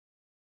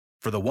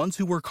For the ones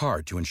who work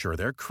hard to ensure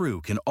their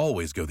crew can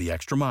always go the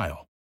extra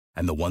mile,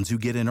 and the ones who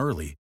get in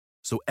early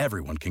so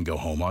everyone can go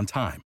home on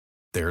time,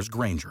 there's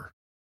Grainger,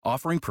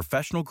 offering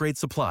professional-grade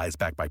supplies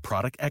backed by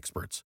product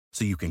experts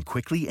so you can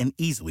quickly and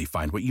easily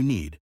find what you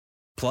need.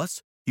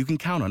 Plus, you can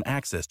count on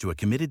access to a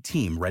committed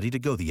team ready to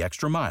go the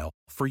extra mile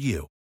for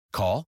you.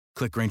 Call,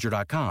 click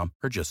Grainger.com,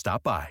 or just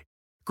stop by.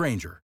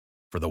 Grainger,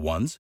 for the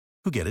ones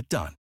who get it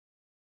done.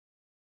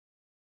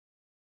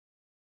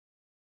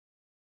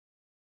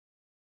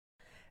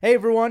 Hey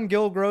everyone,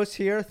 Gil Gross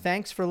here.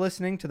 Thanks for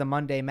listening to the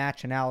Monday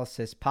Match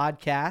Analysis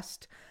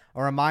podcast.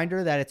 A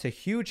reminder that it's a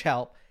huge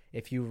help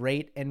if you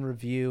rate and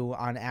review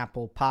on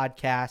Apple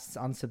Podcasts,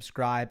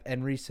 unsubscribe,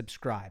 and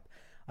resubscribe.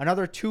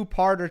 Another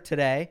two-parter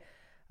today.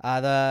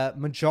 The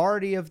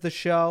majority of the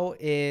show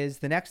is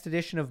the next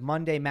edition of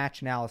Monday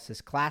Match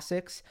Analysis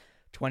Classics,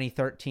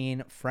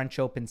 2013 French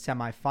Open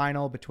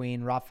semifinal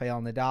between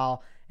Rafael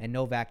Nadal and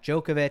Novak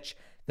Djokovic,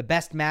 the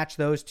best match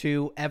those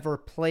two ever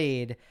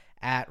played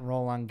at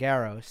Roland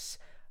Garros.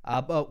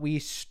 But we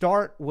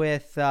start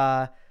with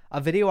a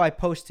video I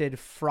posted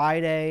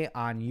Friday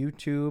on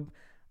YouTube.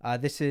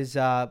 This is,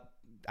 I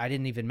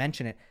didn't even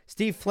mention it,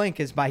 Steve Flink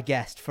is my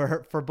guest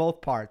for both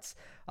parts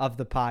of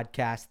the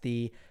podcast,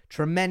 the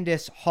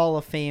tremendous Hall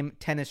of Fame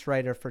tennis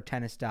writer for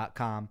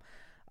tennis.com.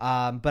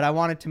 But I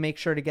wanted to make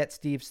sure to get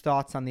Steve's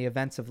thoughts on the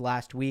events of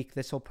last week.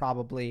 This will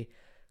probably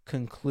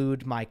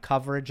conclude my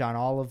coverage on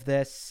all of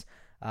this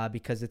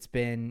because it's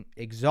been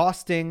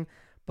exhausting.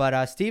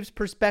 But Steve's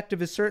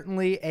perspective is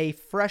certainly a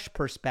fresh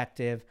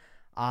perspective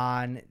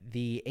on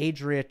the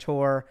Adria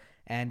Tour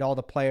and all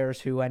the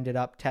players who ended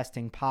up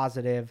testing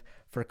positive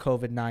for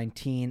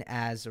COVID-19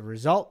 as a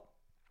result.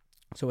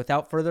 So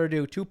without further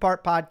ado,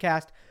 two-part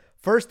podcast.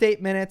 First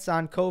 8 minutes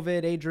on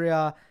COVID,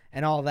 Adria,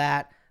 and all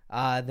that.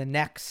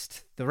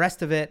 The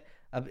rest of it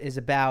is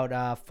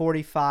about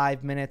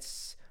 45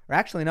 minutes, or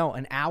actually no,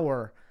 an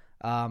hour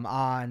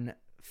on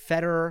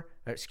Federer,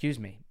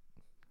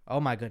 oh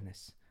my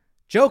goodness,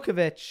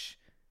 Djokovic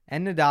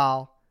and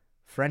Nadal,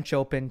 French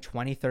Open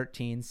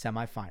 2013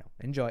 semifinal.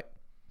 Enjoy.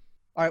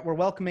 All right, we're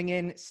welcoming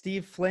in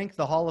Steve Flink,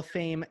 the Hall of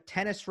Fame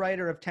tennis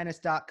writer of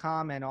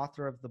tennis.com and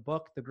author of the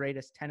book, The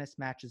Greatest Tennis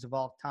Matches of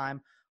All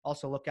Time.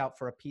 Also look out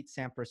for a Pete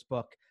Sampras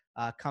book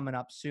coming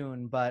up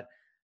soon. But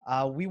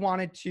we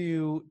wanted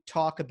to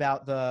talk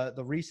about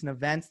the recent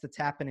events that's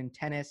happened in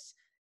tennis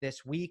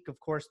this week. Of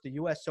course, the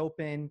U.S.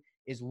 Open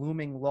is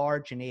looming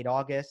large in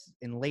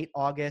late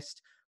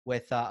August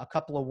with a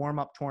couple of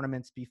warm-up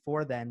tournaments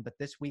before then. But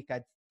this week,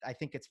 I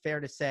think it's fair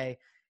to say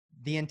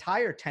the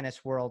entire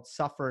tennis world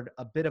suffered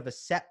a bit of a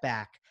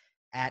setback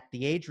at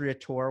the Adria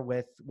Tour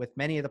with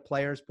many of the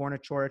players, Borna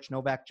Coric,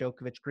 Novak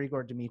Djokovic,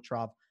 Grigor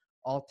Dimitrov,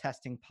 all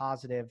testing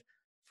positive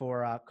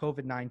for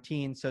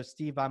COVID-19. So,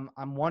 Steve, I'm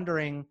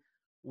wondering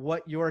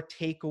what your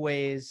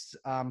takeaways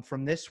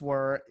from this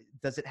were.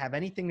 Does it have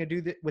anything to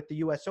do with the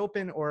U.S.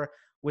 Open, or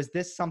was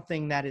this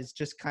something that is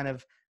just kind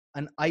of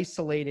an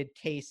isolated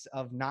case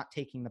of not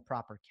taking the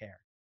proper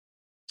care?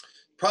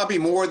 Probably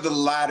more the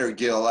latter,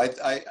 Gil. I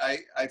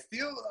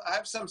feel I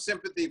have some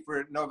sympathy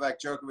for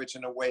Novak Djokovic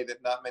in a way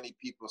that not many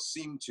people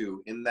seem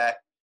to, in that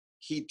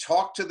he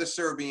talked to the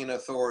Serbian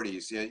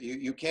authorities.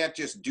 You can't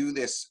just do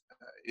this.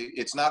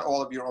 It's not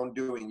all of your own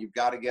doing. You've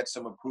got to get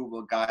some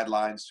approval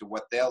guidelines to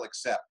what they'll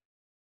accept.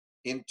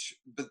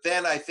 But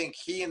then I think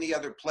he and the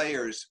other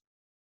players,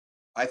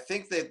 I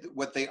think that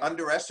what they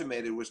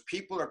underestimated was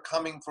people are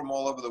coming from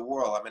all over the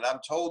world. I mean, I'm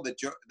told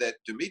that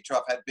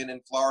Dimitrov had been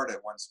in Florida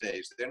at one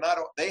stage.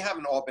 They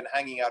haven't all been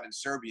hanging out in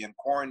Serbia and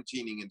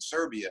quarantining in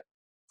Serbia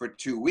for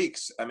 2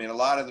 weeks. I mean,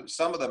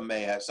 some of them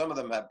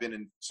have been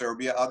in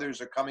Serbia.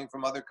 Others are coming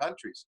from other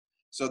countries.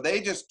 So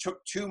they just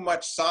took too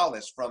much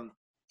solace from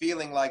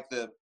feeling like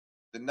the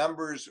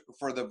numbers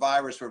for the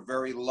virus were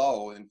very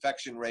low,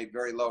 infection rate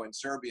very low in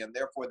Serbia, and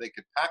therefore they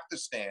could pack the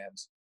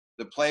stands.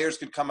 The players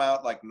could come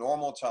out like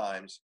normal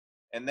times.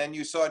 And then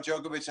you saw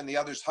Djokovic and the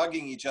others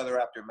hugging each other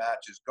after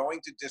matches, going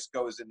to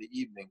discos in the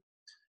evening.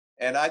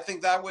 And I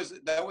think that was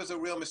a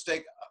real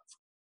mistake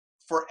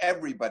for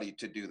everybody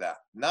to do that,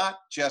 not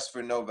just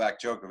for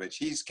Novak Djokovic.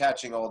 He's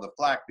catching all the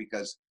flack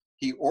because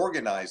he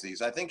organized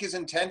these. I think his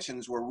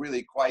intentions were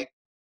really quite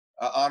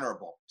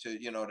honorable to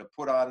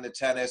put on the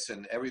tennis,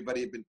 and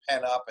everybody had been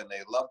pent up and they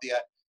loved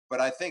but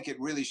I think it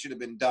really should have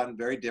been done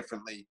very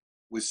differently,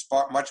 with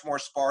much more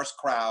sparse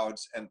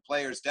crowds and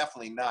players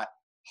definitely not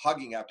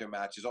hugging after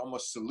matches,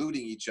 almost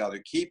saluting each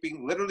other,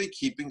 literally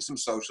keeping some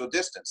social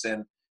distance.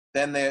 And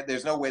then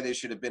there's no way they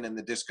should have been in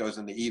the discos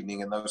in the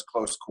evening in those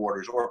close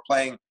quarters, or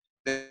playing.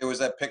 There was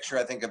that picture,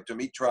 I think, of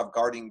Dimitrov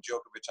guarding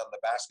Djokovic on the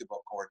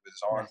basketball court with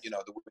his arm.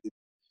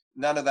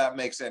 None of that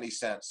makes any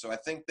sense. So I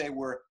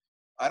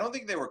don't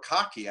think they were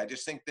cocky. I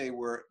just think they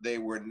were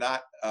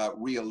not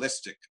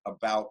realistic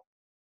about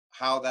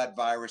how that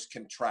virus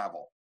can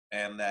travel,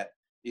 and that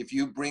if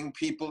you bring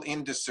people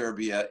into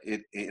Serbia,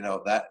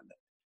 that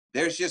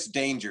there's just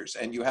dangers,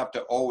 and you have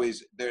to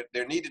always,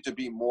 there needed to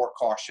be more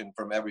caution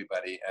from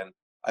everybody. And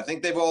I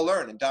think they've all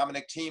learned, and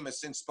Dominic Thiem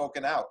has since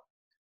spoken out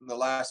in the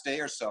last day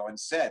or so and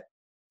said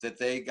that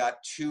they got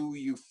too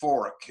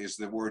euphoric, is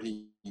the word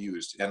he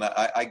used. And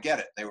I get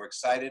it. They were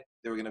excited.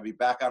 They were going to be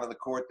back out on the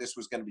court. This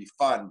was going to be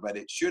fun, but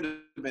it should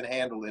have been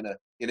handled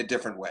in a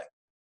different way.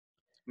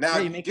 Now,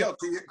 Yeah, Gil,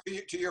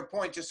 to your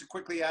point, just to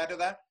quickly add to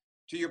that,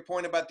 to your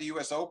point about the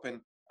U.S.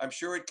 Open, I'm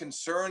sure it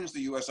concerns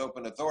the U.S.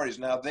 Open authorities.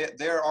 Now,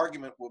 their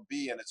argument will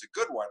be, and it's a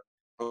good one,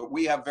 but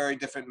we have very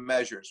different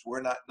measures.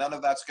 None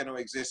of that's going to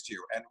exist here,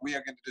 and we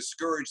are going to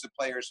discourage the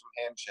players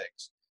from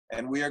handshakes,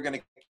 and we are going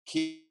to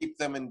keep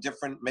them in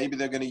different. Maybe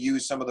they're going to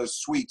use some of those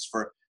suites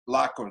for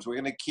locker rooms. We're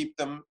going to keep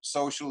them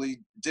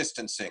socially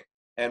distancing,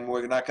 and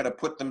we're not going to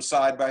put them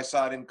side by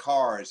side in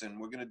cars, and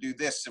we're going to do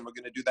this and we're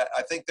going to do that.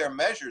 I think their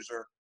measures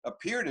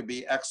appear to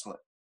be excellent.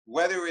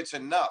 Whether it's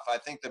enough, I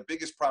think the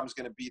biggest problem is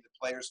going to be the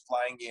players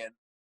flying in.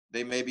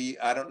 They maybe,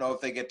 I don't know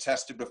if they get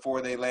tested before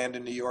they land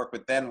in New York,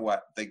 but then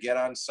what? They get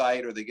on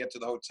site or they get to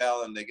the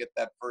hotel and they get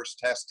that first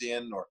test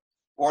in,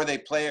 or they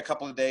play a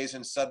couple of days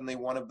and suddenly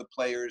one of the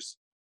players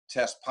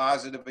tests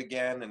positive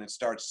again and it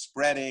starts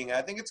spreading.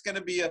 I think it's going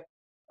to be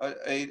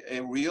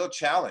a real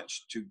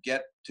challenge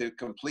to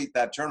complete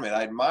that tournament.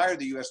 I admire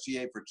the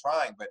USGA for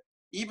trying, but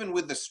even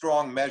with the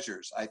strong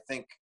measures, I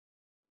think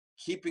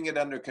keeping it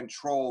under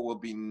control will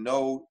be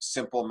no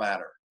simple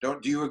matter. Do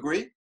you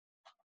agree?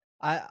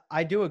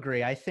 I do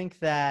agree. I think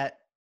that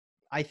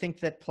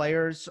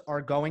players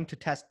are going to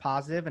test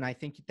positive, and I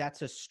think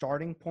that's a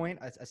starting point,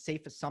 a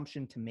safe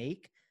assumption to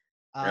make.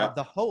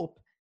 The hope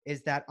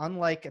is that,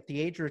 unlike at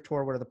the Adria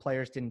Tour where the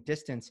players didn't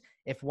distance,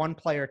 if one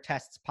player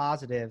tests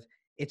positive,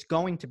 it's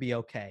going to be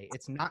okay.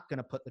 It's not going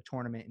to put the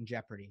tournament in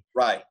jeopardy.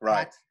 Right.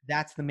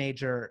 That's the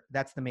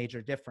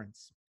major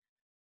difference.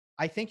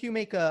 I think you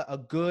make a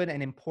good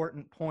and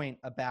important point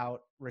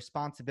about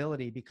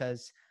responsibility,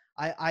 because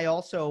I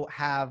also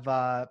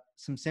have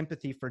some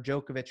sympathy for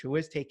Djokovic, who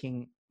is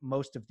taking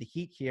most of the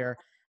heat here.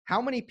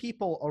 How many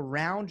people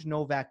around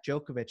Novak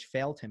Djokovic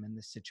failed him in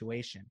this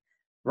situation?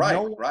 Right.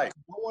 No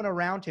one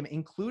around him,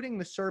 including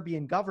the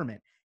Serbian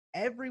government.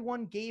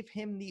 Everyone gave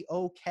him the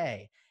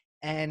okay,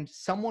 and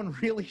someone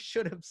really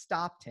should have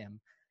stopped him.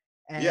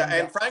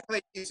 And frankly,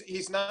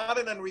 he's not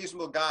an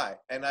unreasonable guy.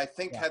 And I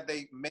think had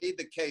they made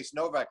the case,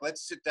 Novak,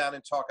 let's sit down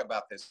and talk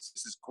about this.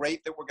 This is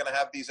great that we're going to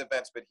have these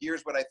events, but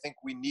here's what I think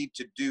we need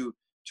to do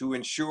to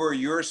ensure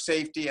your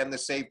safety and the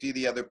safety of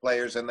the other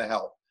players and the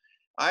health.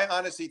 I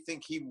honestly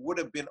think he would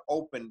have been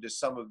open to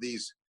some of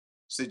these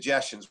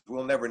suggestions.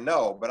 We'll never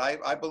know, but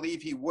I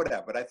believe he would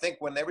have. But I think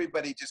when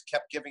everybody just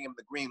kept giving him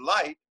the green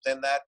light,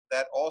 then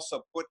that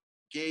also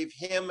gave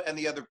him and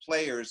the other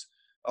players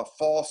a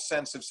false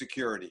sense of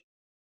security.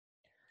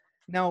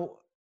 Now,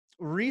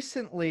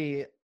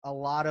 recently, a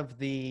lot of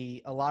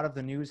the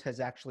news has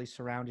actually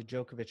surrounded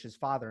Djokovic's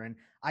father, and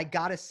I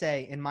gotta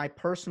say, in my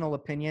personal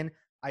opinion,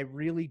 I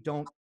really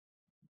don't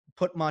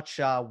put much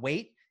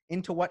weight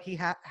into what he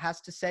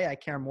has to say. I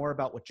care more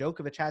about what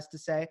Djokovic has to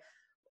say.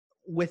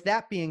 With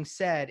that being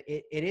said,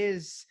 it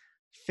is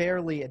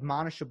fairly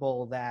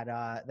admonishable that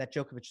that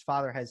Djokovic's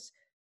father has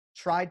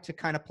tried to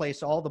kind of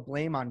place all the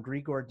blame on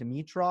Grigor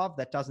Dimitrov.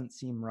 That doesn't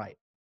seem right.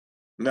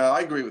 No,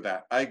 I agree with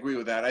that.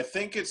 I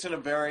think it's in a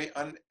very,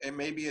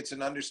 maybe it's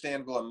an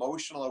understandable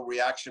emotional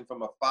reaction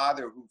from a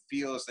father who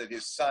feels that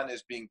his son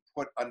is being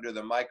put under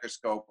the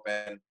microscope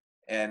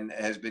and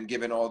has been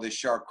given all this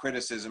sharp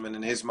criticism. And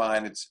in his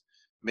mind, it's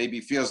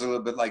maybe feels a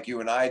little bit like you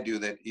and I do,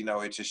 that,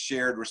 it's a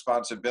shared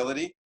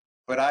responsibility.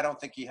 But I don't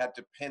think he had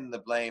to pin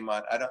the blame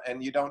on,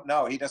 and you don't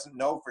know. He doesn't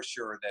know for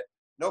sure. That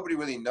nobody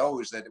really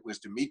knows that it was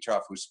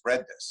Dimitrov who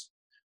spread this.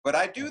 But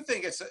I do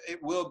think it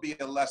will be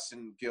a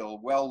lesson,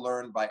 Gil, well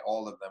learned by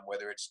all of them,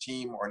 whether it's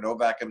Thiem or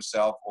Novak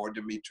himself or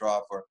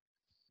Dimitrov or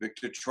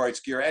Viktor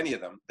Troitsky or any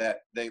of them, that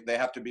they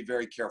have to be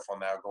very careful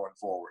now going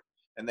forward.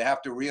 And they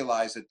have to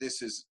realize that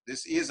this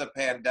is a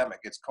pandemic.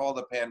 It's called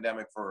a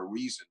pandemic for a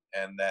reason,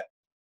 and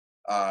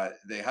that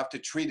they have to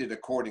treat it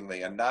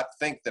accordingly and not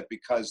think that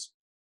because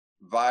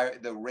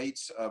the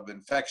rates of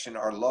infection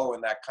are low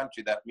in that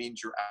country, that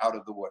means you're out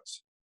of the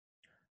woods.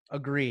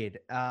 Agreed.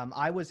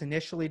 I was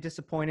initially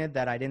disappointed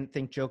that I didn't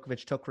think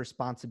Djokovic took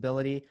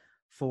responsibility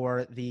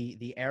for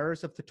the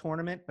errors of the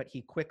tournament, but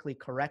he quickly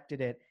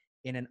corrected it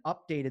in an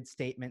updated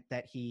statement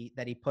that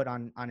he put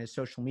on his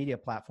social media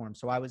platform.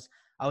 So I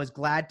was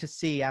glad to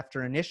see,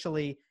 after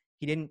initially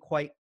he didn't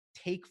quite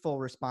take full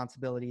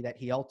responsibility, that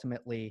he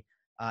ultimately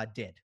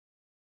did.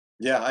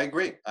 Yeah, I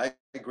agree. I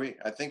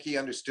think he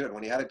understood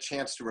when he had a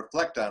chance to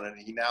reflect on it.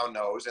 He now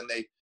knows, and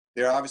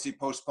they're obviously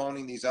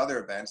postponing these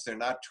other events. They're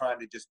not trying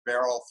to just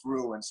barrel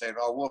through and say,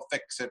 "Oh, we'll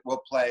fix it,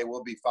 we'll play,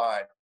 we'll be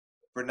fine."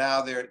 For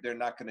now, they're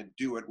not going to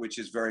do it, which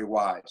is very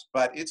wise.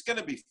 But it's going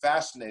to be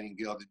fascinating,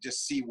 Gil, to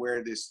just see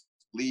where this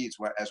leads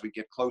as we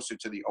get closer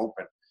to the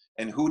Open,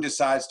 and who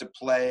decides to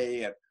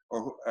play,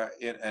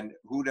 and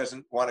who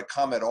doesn't want to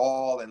come at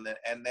all, and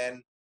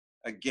then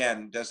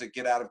again, does it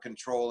get out of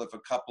control if a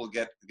couple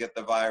get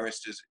the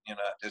virus?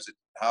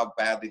 How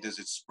badly does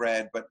it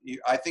spread? But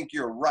I think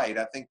you're right.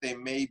 I think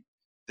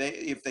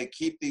if they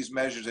keep these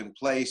measures in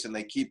place and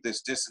they keep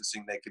this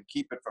distancing, they could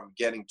keep it from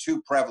getting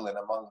too prevalent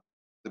among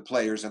the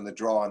players in the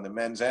draw in the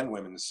men's and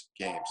women's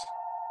games.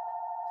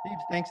 Steve,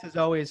 thanks as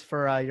always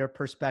for your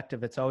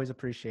perspective. It's always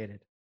appreciated.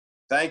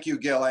 Thank you,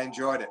 Gil. I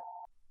enjoyed it.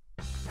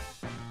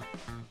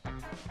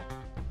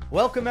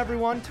 Welcome,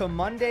 everyone, to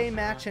Monday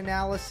Match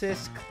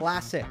Analysis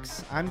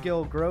Classics. I'm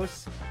Gil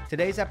Gross.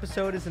 Today's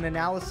episode is an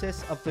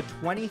analysis of the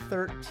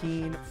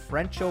 2013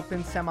 French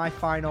Open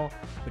semifinal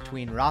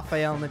between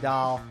Rafael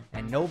Nadal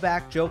and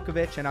Novak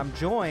Djokovic, and I'm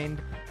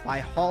joined by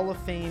Hall of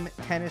Fame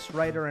tennis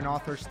writer and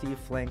author Steve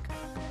Flink.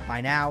 By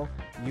now,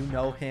 you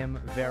know him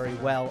very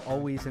well,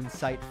 always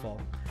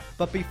insightful.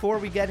 But before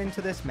we get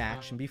into this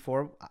match and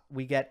before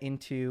we get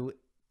into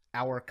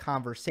our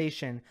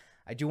conversation,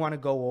 I do want to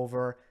go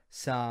over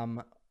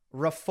some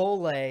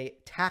Raffole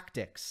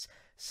tactics,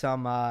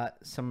 some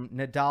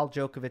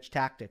Nadal-Djokovic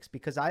tactics,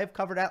 because I have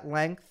covered at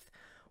length,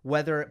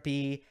 whether it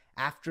be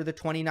after the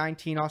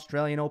 2019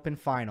 Australian Open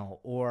final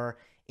or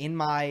in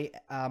my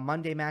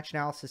Monday Match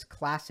Analysis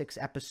Classics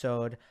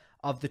episode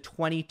of the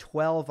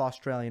 2012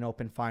 Australian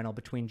Open final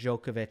between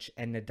Djokovic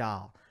and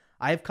Nadal.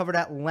 I have covered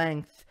at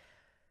length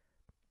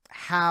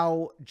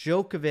how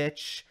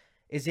Djokovic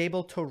is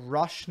able to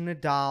rush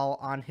Nadal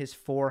on his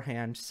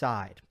forehand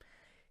side.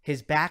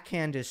 His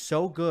backhand is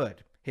so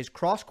good, his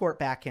cross-court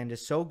backhand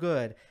is so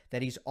good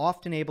that he's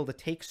often able to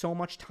take so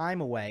much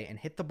time away and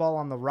hit the ball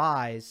on the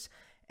rise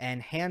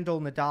and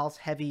handle Nadal's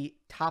heavy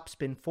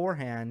topspin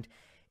forehand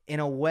in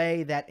a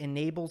way that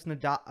enables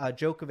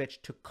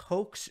Djokovic to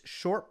coax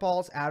short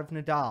balls out of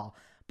Nadal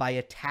by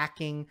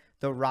attacking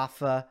the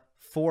Rafa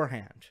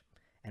forehand.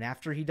 And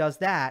after he does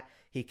that,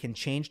 he can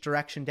change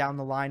direction down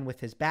the line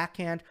with his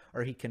backhand,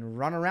 or he can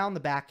run around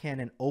the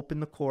backhand and open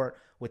the court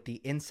with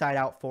the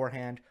inside-out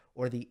forehand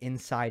or the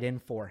inside-in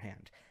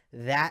forehand.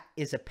 That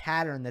is a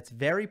pattern that's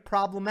very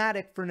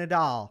problematic for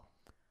Nadal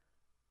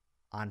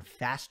on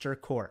faster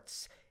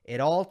courts. It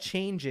all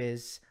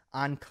changes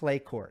on clay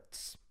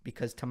courts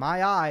because, to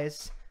my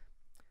eyes,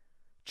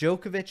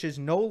 Djokovic is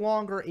no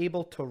longer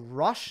able to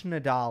rush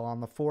Nadal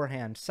on the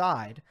forehand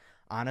side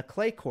on a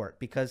clay court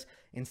because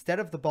instead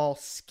of the ball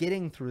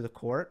skidding through the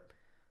court,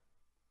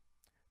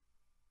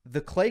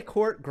 the clay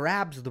court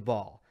grabs the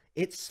ball.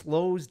 It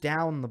slows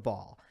down the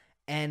ball.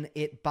 And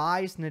it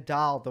buys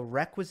Nadal the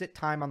requisite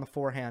time on the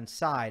forehand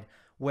side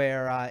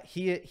where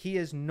he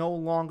is no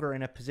longer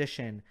in a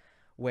position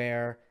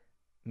where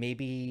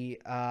maybe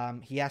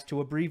he has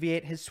to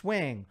abbreviate his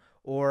swing,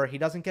 or he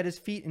doesn't get his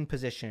feet in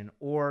position,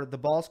 or the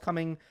ball's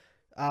coming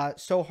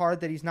so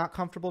hard that he's not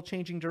comfortable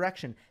changing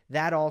direction.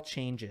 That all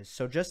changes.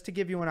 So just to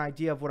give you an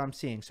idea of what I'm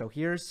seeing. So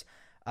here's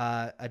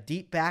a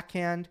deep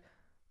backhand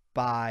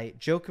by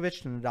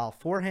Djokovic to Nadal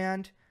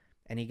forehand,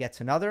 and he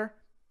gets another.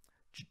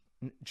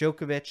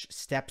 Djokovic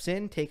steps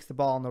in, takes the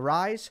ball on the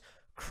rise,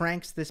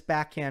 cranks this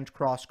backhand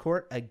cross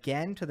court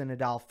again to the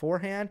Nadal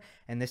forehand.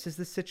 And this is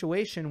the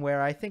situation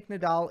where I think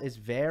Nadal is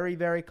very,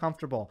 very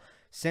comfortable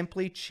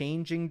simply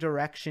changing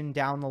direction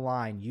down the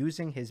line,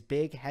 using his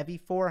big, heavy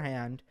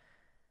forehand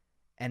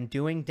and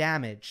doing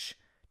damage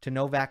to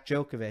Novak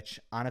Djokovic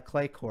on a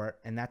clay court.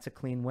 And that's a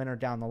clean winner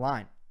down the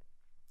line.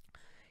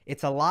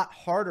 It's a lot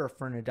harder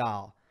for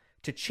Nadal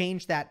to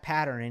change that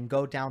pattern and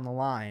go down the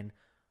line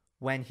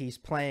when he's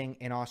playing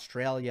in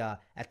Australia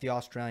at the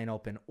Australian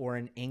Open or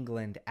in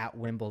England at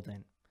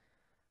Wimbledon.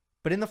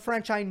 But in the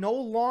French, I no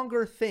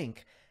longer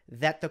think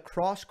that the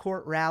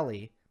cross-court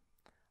rally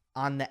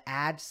on the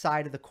ad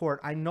side of the court,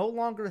 I no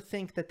longer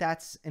think that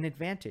that's an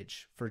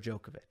advantage for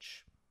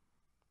Djokovic.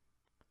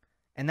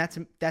 And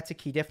that's a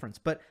key difference.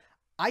 But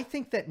I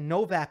think that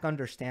Novak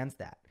understands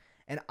that.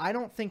 And I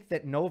don't think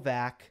that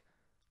Novak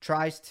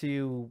tries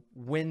to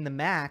win the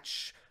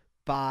match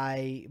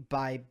by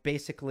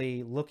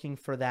basically looking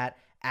for that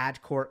ad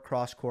court,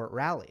 cross court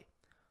rally.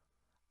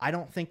 I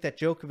don't think that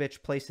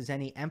Djokovic places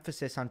any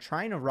emphasis on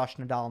trying to rush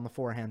Nadal on the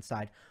forehand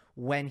side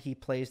when he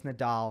plays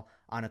Nadal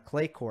on a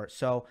clay court.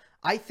 So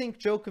I think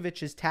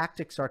Djokovic's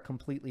tactics are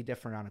completely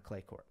different on a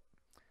clay court.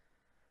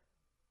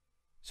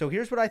 So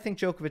here's what I think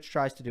Djokovic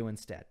tries to do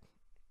instead.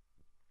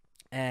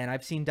 And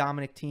I've seen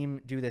Dominic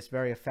Thiem do this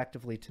very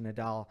effectively to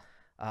Nadal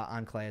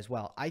on clay as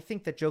well. I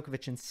think that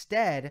Djokovic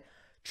instead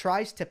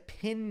tries to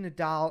pin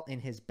Nadal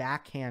in his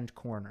backhand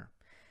corner.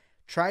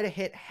 Try to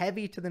hit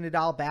heavy to the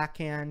Nadal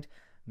backhand,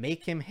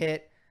 make him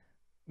hit,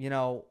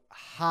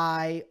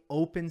 high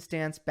open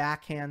stance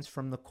backhands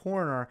from the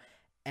corner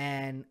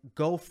and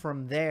go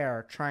from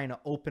there trying to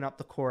open up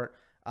the court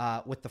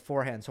with the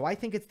forehand. So I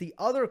think it's the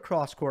other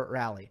cross-court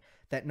rally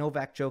that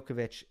Novak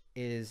Djokovic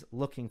is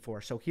looking for.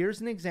 So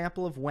here's an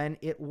example of when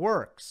it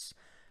works.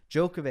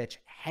 Djokovic,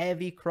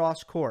 heavy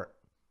cross-court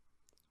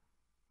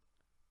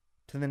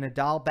to the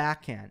Nadal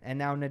backhand. And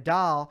now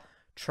Nadal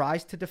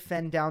tries to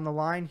defend down the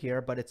line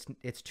here, but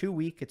it's too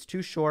weak, it's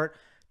too short.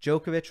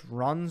 Djokovic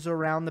runs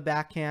around the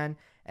backhand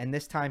and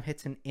this time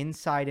hits an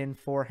inside-in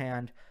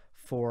forehand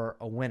for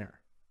a winner.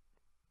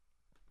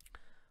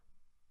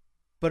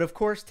 But of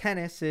course,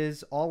 tennis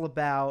is all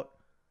about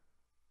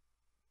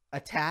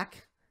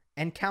attack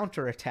and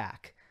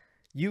counterattack.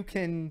 You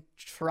can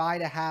try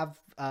to have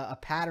a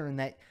pattern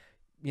that,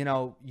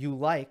 you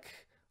like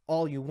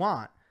all you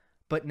want.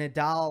 But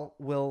Nadal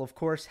will, of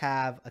course,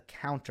 have a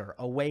counter,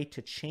 a way to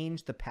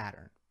change the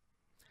pattern.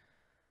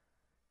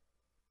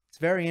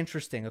 very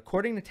interesting.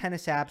 According to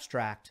Tennis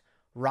Abstract,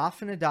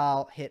 Rafa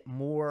Nadal hit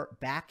more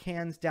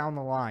backhands down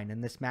the line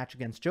in this match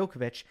against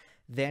Djokovic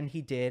than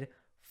he did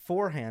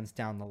forehands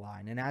down the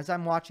line. And as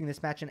I'm watching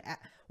this match, and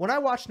when I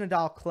watch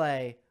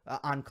Nadal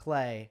on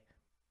clay,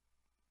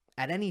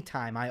 at any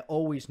time, I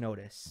always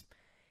notice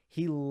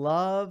he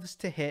loves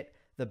to hit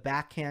the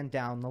backhand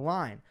down the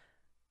line,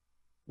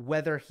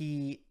 whether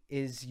he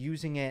is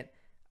using it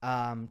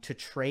to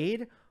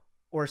trade,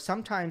 or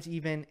sometimes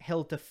even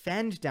he'll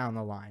defend down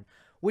the line,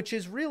 which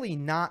is really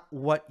not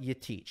what you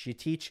teach.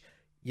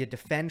 You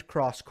defend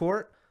cross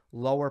court,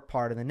 lower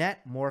part of the net,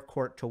 more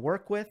court to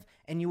work with,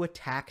 and you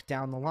attack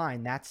down the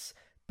line. That's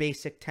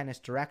basic tennis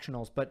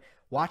directionals. But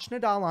watch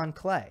Nadal on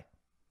clay.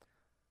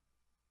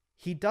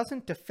 He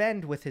doesn't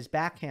defend with his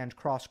backhand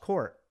cross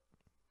court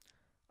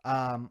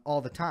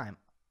all the time.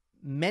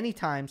 Many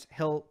times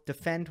he'll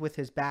defend with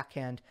his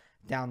backhand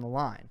down the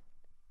line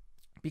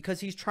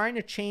because he's trying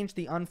to change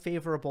the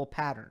unfavorable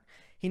pattern.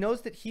 He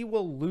knows that he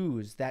will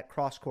lose that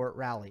cross-court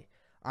rally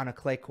on a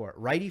clay court.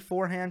 Righty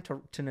forehand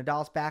to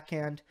Nadal's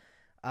backhand,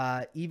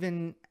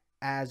 even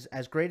as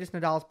great as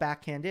Nadal's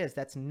backhand is,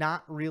 that's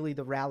not really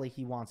the rally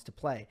he wants to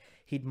play.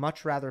 He'd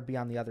much rather be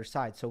on the other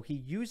side. So he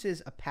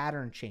uses a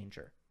pattern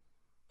changer,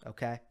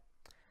 okay?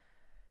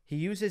 He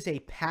uses a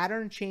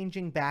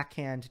pattern-changing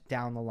backhand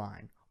down the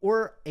line,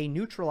 or a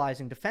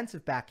neutralizing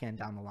defensive backhand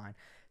down the line.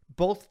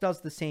 Both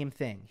does the same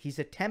thing. He's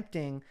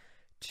attempting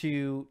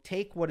to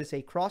take what is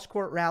a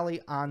cross-court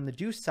rally on the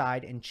deuce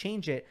side and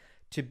change it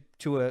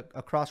to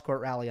a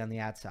cross-court rally on the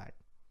ad side.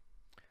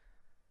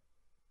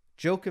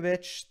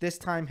 Djokovic this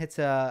time hits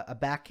a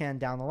backhand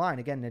down the line.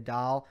 Again,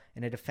 Nadal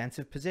in a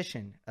defensive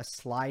position, a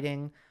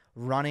sliding,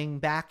 running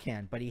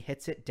backhand, but he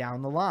hits it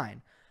down the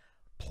line.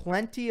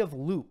 Plenty of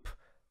loop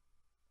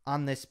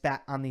on these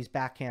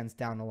backhands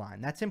down the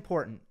line. That's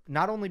important,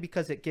 not only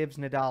because it gives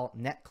Nadal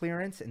net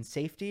clearance and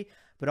safety,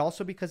 but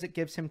also because it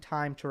gives him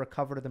time to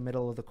recover to the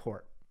middle of the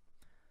court.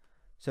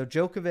 So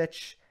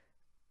Djokovic,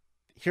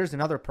 here's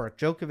another perk.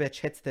 Djokovic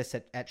hits this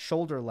at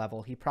shoulder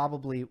level. He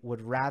probably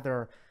would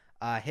rather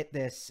hit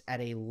this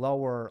at a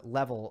lower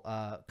level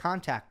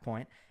contact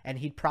point, and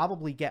he'd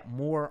probably get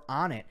more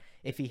on it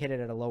if he hit it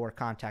at a lower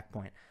contact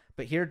point.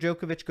 But here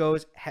Djokovic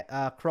goes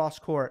cross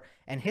court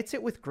and hits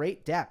it with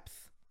great depth.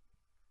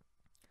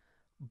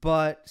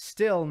 But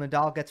still,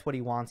 Nadal gets what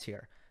he wants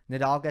here.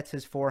 Nadal gets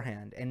his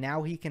forehand, and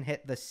now he can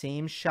hit the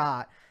same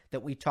shot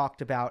that we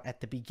talked about at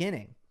the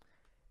beginning.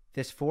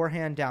 This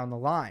forehand down the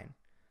line,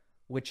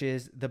 which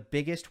is the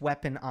biggest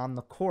weapon on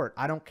the court.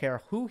 I don't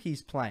care who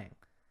he's playing.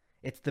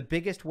 It's the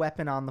biggest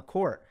weapon on the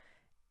court.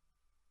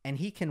 And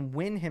he can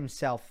win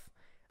himself.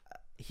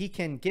 He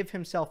can give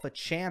himself a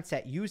chance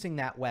at using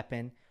that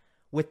weapon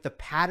with the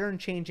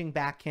pattern-changing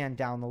backhand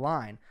down the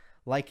line,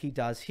 like he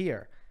does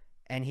here.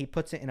 And he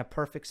puts it in a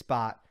perfect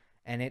spot,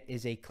 and it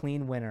is a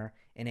clean winner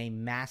in a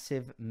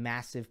massive,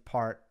 massive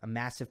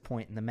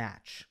point in the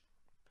match.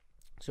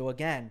 So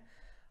again,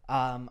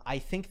 I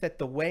think that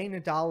the way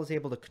Nadal is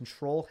able to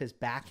control his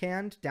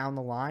backhand down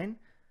the line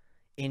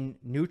in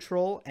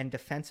neutral and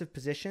defensive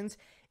positions,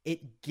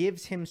 it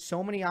gives him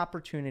so many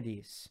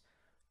opportunities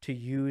to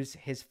use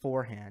his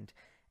forehand.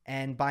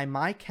 And by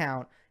my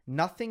count,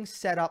 nothing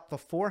set up the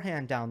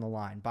forehand down the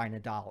line by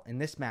Nadal in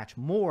this match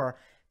more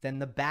than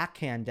the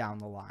backhand down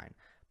the line.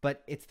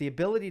 But it's the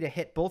ability to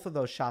hit both of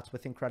those shots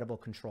with incredible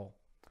control.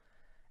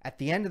 At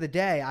the end of the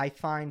day, I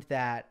find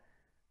that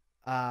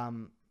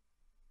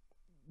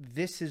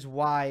this is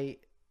why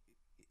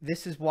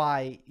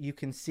you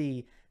can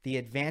see the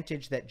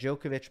advantage that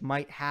Djokovic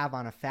might have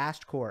on a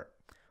fast court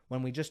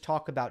when we just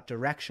talk about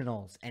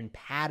directionals and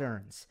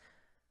patterns.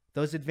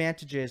 Those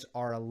advantages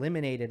are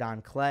eliminated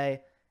on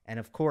clay, and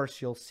of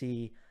course you'll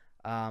see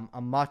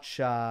a much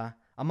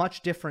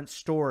different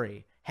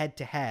story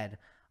head-to-head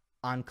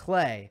on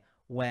clay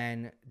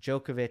when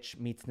Djokovic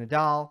meets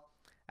Nadal,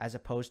 as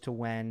opposed to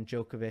when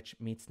Djokovic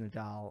meets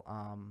Nadal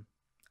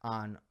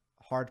on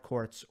hard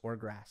courts or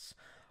grass.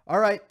 All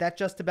right, that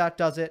just about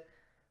does it.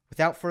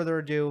 Without further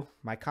ado,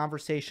 my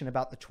conversation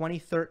about the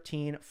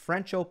 2013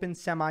 French Open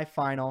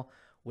semifinal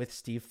with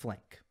Steve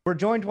Flink. We're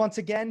joined once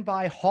again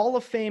by Hall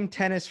of Fame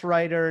tennis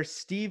writer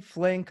Steve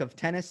Flink of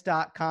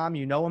tennis.com.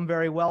 You know him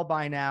very well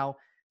by now.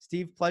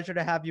 Steve, pleasure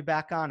to have you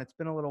back on. It's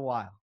been a little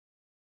while.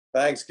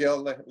 Thanks,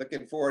 Gil.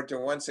 Looking forward to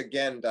once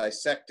again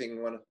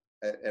dissecting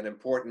an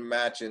important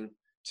match in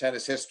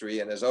tennis history.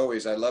 And as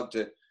always, I love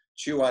to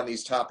chew on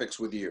these topics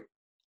with you.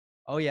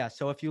 Oh, yeah.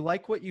 So if you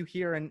like what you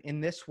hear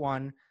in this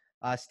one,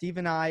 Steve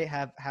and I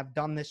have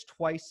done this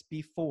twice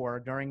before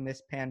during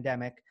this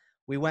pandemic.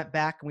 We went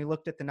back and we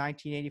looked at the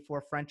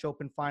 1984 French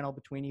Open final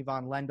between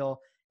Ivan Lendl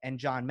and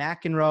John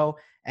McEnroe,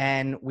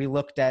 and we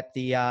looked at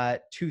the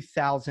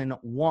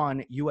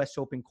 2001 U.S.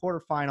 Open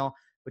quarterfinal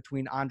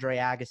between Andre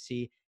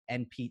Agassi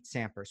and Pete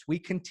Sampras. We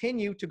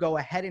continue to go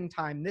ahead in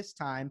time this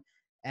time,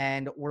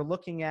 and we're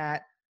looking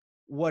at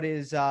what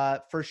is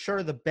for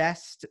sure the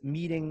best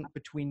meeting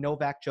between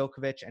Novak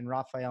Djokovic and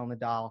Rafael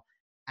Nadal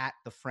at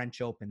the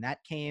French Open.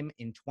 That came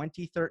in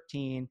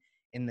 2013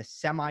 in the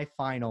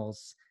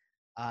semifinals.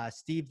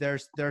 Steve,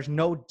 there's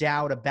no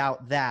doubt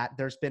about that.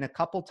 There's been a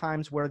couple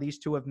times where these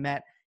two have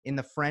met in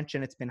the French,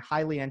 and it's been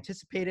highly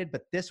anticipated,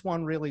 but this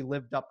one really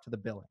lived up to the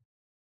billing.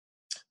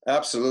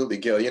 Absolutely,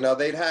 Gil. You know,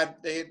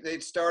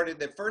 they'd started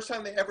the first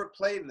time they ever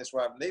played in this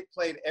rivalry. They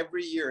played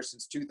every year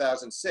since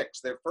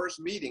 2006. Their first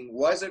meeting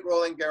was at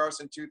Roland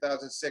Garros in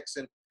 2006,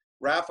 and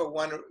Rafa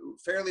won a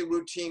fairly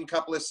routine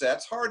couple of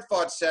sets,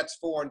 hard-fought sets,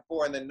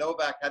 4-4, and then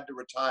Novak had to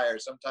retire,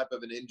 some type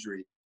of an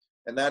injury,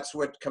 and that's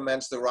what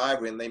commenced the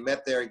rivalry. And they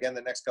met there again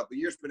the next couple of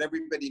years. But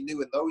everybody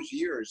knew in those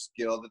years,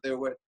 Gil,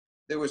 that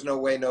there was no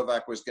way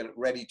Novak was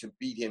ready to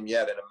beat him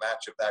yet in a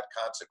match of that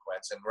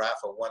consequence. And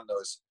Rafa won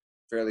those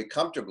fairly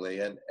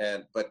comfortably.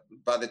 But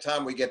by the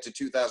time we get to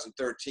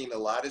 2013, a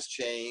lot has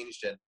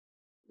changed, and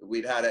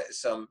we'd had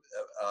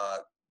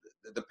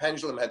the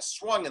pendulum had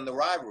swung in the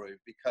rivalry,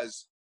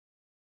 because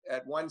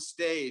at one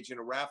stage,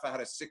 Rafa had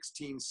a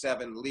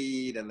 16-7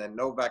 lead, and then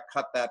Novak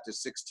cut that to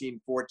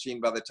 16-14.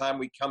 By the time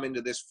we come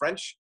into this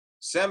French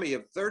semi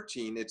of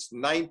 13, it's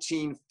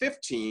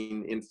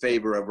 19-15 in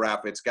favor of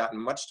Rafa. It's gotten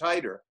much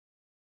tighter.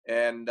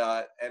 And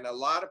a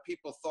lot of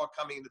people thought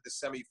coming into the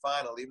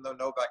semifinal, even though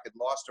Novak had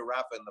lost to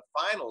Rafa in the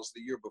finals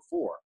the year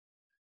before,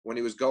 when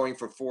he was going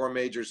for 4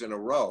 majors in a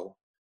row,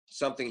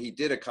 something he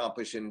did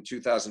accomplish in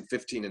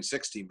 2015 and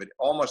 16, but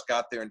almost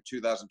got there in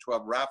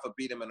 2012. Rafa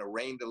beat him in a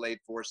rain-delayed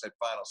 4-set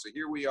final. So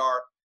here we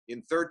are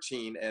in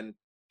 13, and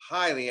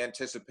highly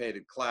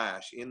anticipated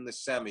clash in the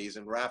semis,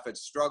 and Rafa had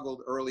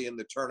struggled early in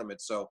the tournament.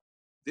 So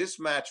this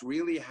match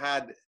really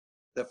had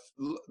the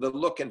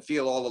look and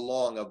feel all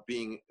along of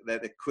being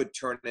that it could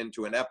turn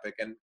into an epic.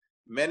 And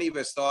many of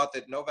us thought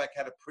that Novak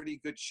had a pretty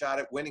good shot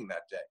at winning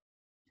that day.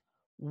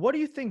 What do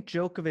you think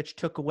Djokovic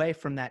took away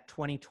from that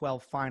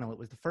 2012 final? It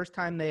was the first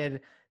time they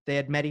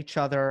had met each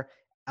other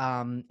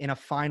in a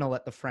final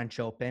at the French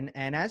Open.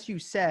 And as you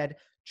said,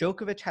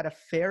 Djokovic had a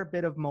fair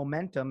bit of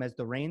momentum as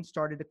the rain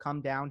started to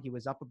come down. He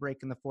was up a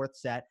break in the 4th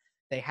set.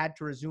 They had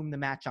to resume the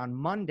match on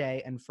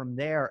Monday, and from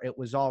there, it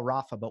was all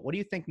Rafa. But what do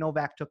you think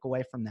Novak took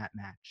away from that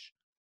match?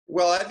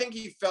 Well, I think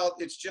he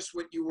felt, it's just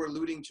what you were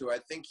alluding to. I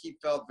think he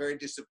felt very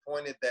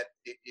disappointed that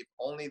if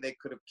only they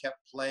could have kept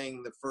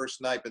playing the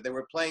first night, but they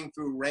were playing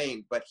through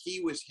rain. But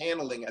he was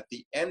handling at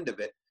the end of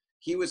it.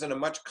 He was in a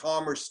much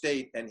calmer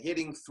state and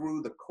hitting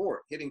through the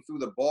court, hitting through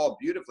the ball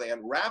beautifully.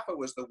 And Rafa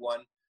was the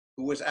one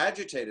who was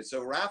agitated.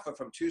 So Rafa,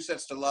 from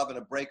 2-0 and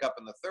a break up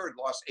in the 3rd,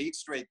 lost 8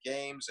 straight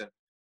games, and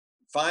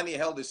finally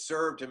held his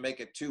serve to make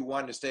it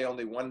 2-1 to stay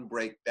only 1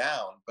 break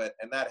down.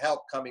 And that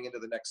helped coming into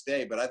the next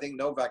day. But I think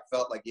Novak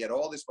felt like he had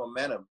all this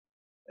momentum,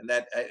 and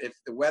that if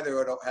the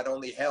weather had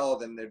only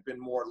held and there'd been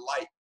more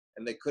light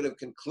and they could have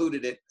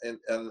concluded it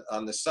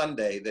on the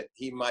Sunday, that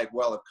he might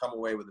well have come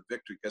away with a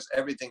victory, because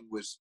everything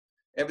was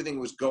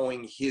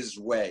going his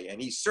way.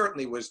 And he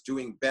certainly was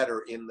doing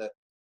better in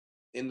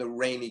the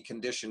rainy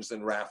conditions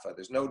than Rafa.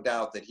 There's no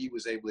doubt that he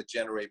was able to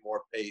generate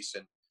more pace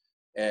and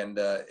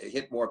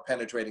hit more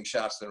penetrating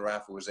shots than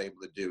Rafa was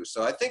able to do.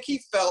 So I think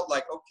he felt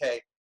like, okay,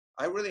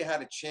 I really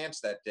had a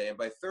chance that day. And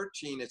by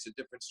 13, it's a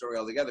different story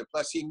altogether.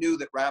 Plus, he knew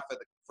that Rafa,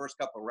 the first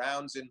couple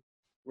rounds in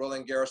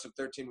Roland Garros of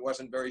 13,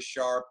 wasn't very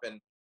sharp,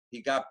 and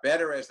he got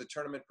better as the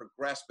tournament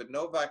progressed. But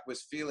Novak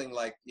was feeling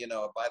like,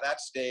 by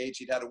that stage,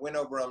 he'd had a win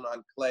over him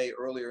on clay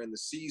earlier in the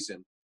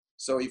season.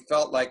 So he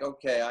felt like,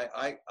 okay,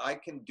 I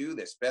can do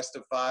this. Best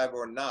of 5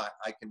 or not,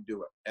 I can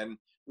do it. And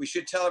we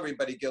should tell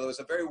everybody, Gil, it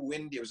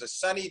was a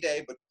sunny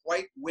day, but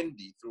quite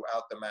windy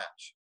throughout the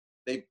match.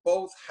 They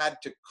both had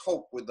to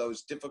cope with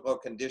those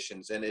difficult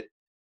conditions, and it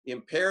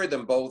impaired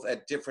them both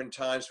at different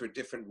times for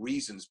different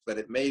reasons, but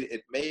it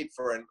made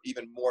for an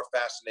even more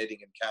fascinating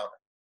encounter.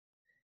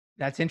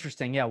 That's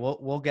interesting. Yeah,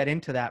 we'll get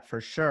into that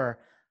for sure.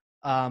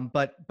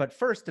 But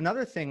first,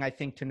 another thing I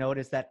think to note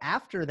is that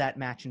after that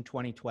match in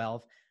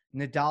 2012,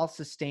 Nadal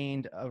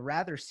sustained a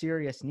rather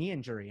serious knee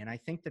injury, and I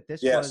think that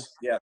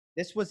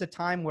this was a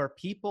time where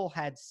people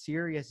had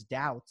serious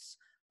doubts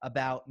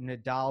about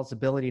Nadal's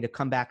ability to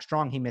come back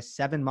strong. He missed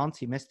 7 months.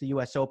 He missed the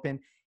U.S. Open.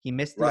 He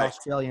missed the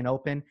Australian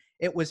Open.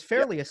 It was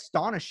fairly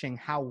astonishing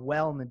how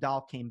well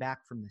Nadal came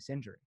back from this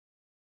injury.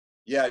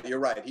 Yeah, you're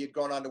right. He had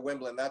gone on to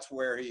Wimbledon. That's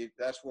where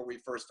we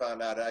first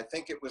found out. And I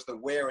think it was the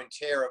wear and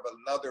tear of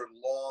another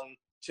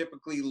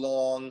typically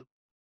long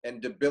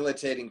and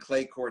debilitating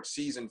clay court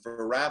season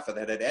for Rafa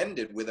that had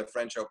ended with a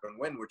French Open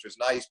win, which was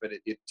nice, but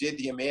it did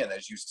him in,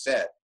 as you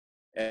said.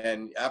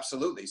 And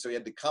absolutely. So he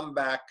had to come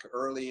back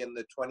early in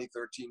the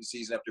 2013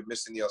 season after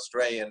missing the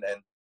Australian,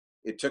 and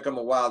it took him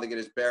a while to get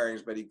his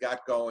bearings, but he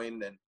got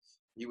going, and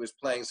he was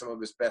playing some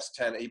of his best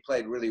tennis. He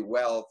played really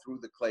well through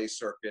the clay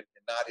circuit,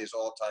 and not his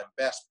all-time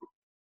best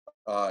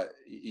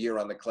year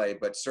on the clay,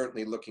 but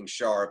certainly looking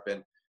sharp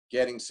and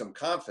getting some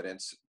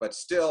confidence. But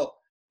still,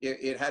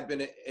 it had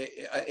been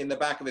in the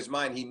back of his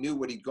mind. He knew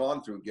what he'd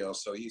gone through, Gil,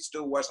 so he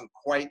still wasn't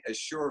quite as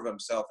sure of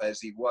himself as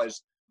he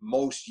was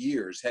most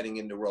years heading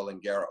into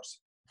Roland Garros.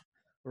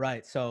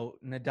 Right. So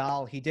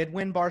Nadal, he did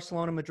win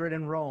Barcelona, Madrid,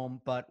 and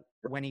Rome, but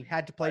when he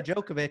had to play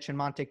Djokovic in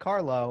Monte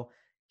Carlo,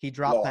 he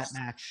dropped that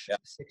match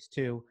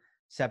 6-2.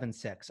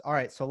 7-6. All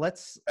right, so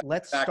let's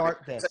Exactly.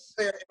 start this.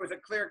 It was a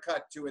clear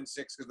cut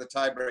 2-6 because the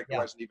tiebreaker Yeah.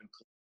 wasn't even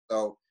clear.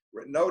 So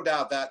no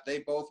doubt that they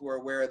both were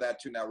aware of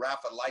that too. Now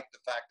Rafa liked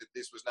the fact that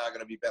this was not going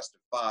to be best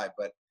of 5,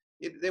 but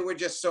there were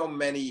just so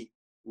many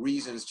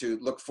reasons to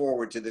look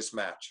forward to this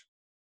match.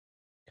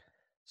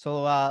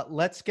 So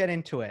let's get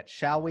into it,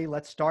 shall we?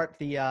 Let's start.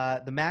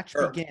 The match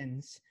Sure.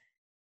 begins.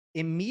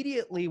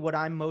 Immediately, what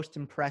I'm most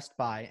impressed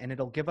by, and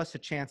it'll give us a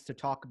chance to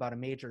talk about a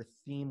major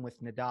theme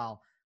with Nadal,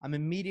 I'm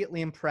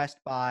immediately impressed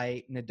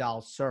by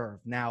Nadal's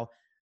serve. Now,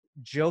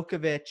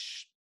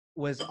 Djokovic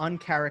was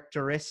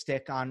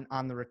uncharacteristic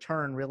on the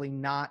return, really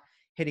not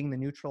hitting the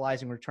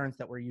neutralizing returns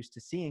that we're used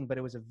to seeing, but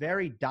it was a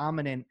very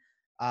dominant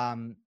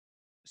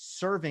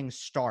serving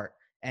start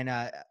and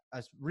a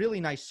really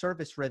nice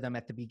service rhythm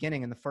at the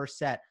beginning in the first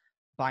set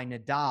by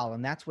Nadal,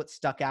 and that's what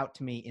stuck out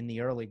to me in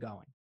the early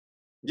going.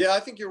 Yeah,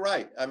 I think you're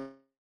right. I mean,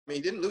 he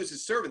didn't lose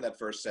his serve in that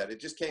first set. It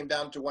just came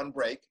down to one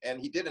break,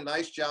 and he did a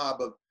nice job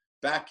of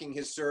backing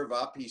his serve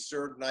up. He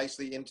served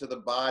nicely into the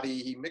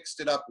body. He mixed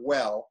it up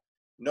well.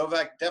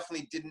 Novak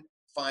definitely didn't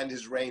find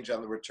his range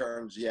on the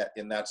returns yet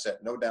in that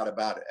set, no doubt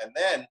about it. And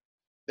then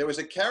there was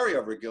a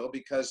carryover, Gil,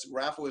 because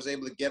Rafa was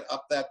able to get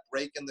up that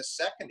break in the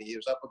second. He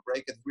was up a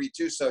break at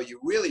 3-2. So you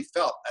really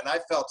felt, and I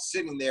felt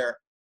sitting there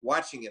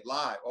watching it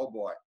live, oh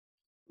boy,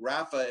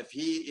 Rafa, if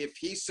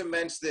he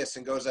cements this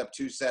and goes up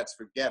 2 sets,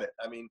 forget it.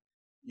 I mean,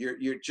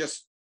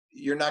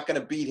 you're not going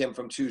to beat him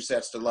from 2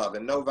 sets to love.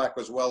 And Novak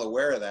was well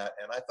aware of that.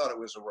 And I thought it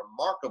was a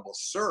remarkable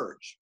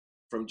surge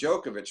from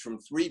Djokovic from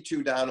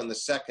 3-2 down in the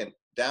second,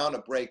 down a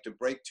break to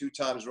break 2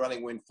 times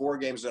running, win 4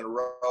 games in a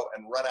row,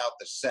 and run out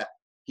the set.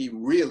 He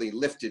really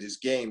lifted his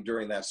game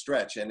during that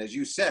stretch. And as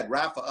you said,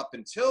 Rafa up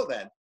until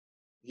then,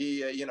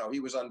 he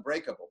was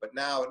unbreakable. But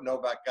now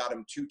Novak got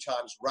him 2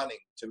 times running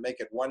to make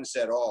it 1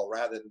 set all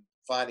rather than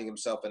finding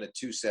himself in a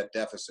 2-set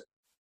deficit.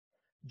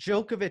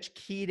 Djokovic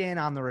keyed in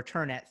on the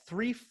return at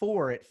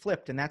 3-4. It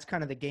flipped, and that's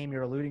kind of the game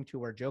you're alluding to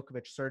where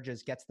Djokovic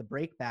surges, gets the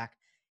break back.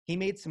 He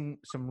made some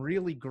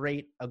really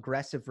great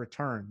aggressive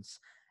returns.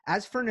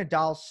 As for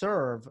Nadal's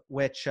serve,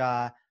 which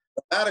that,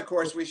 of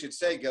course, we should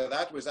say, Gil,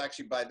 that was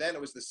actually by then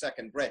it was the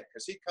second break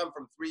because he'd come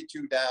from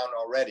 3-2 down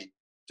already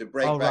to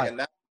break back, right. And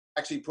that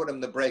actually put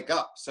him to break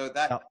up. So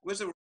that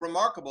was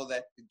remarkable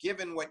that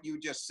given what you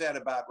just said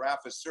about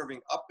Rafa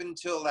serving up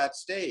until that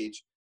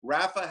stage,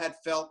 Rafa had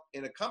felt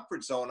in a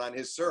comfort zone on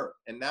his serve.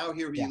 And now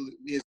here he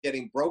is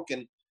getting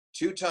broken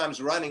 2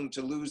 times running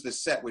to lose the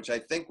set, which I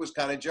think was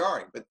kind of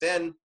jarring. But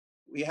then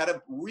we had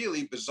a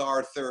really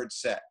bizarre third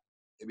set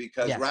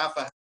because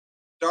Rafa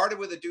started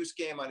with a deuce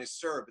game on his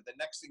serve, but the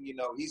next thing you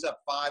know, he's up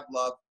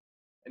 5-love,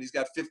 and he's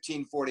got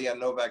 15-40 on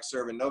Novak's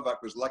serve, and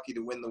Novak was lucky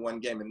to win the 1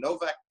 game. And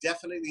Novak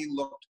definitely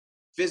looked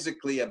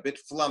physically a bit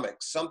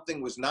flummoxed.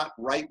 Something was not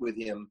right with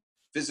him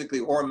physically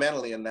or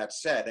mentally in that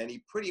set, and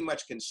he pretty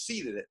much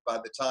conceded it by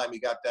the time he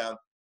got down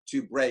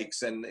 2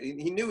 breaks. And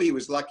he knew he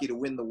was lucky to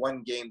win the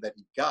 1 game that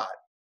he got.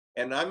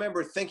 And I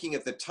remember thinking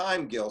at the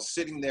time, Gil,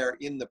 sitting there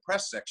in the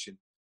press section,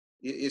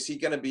 is he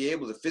going to be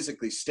able to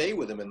physically stay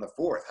with him in the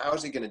 4th? How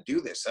is he going to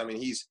do this? I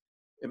mean,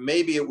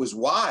 maybe it was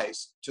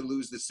wise to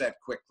lose the set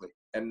quickly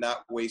and not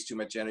waste too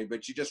much energy,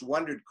 but you just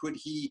wondered, could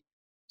he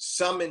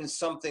summon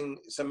some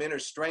inner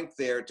strength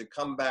there to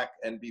come back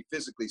and be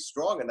physically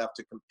strong enough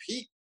to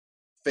compete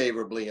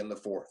favorably in the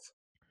 4th?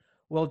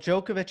 Well,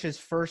 Djokovic's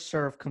first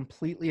serve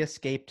completely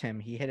escaped him.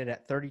 He hit it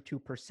at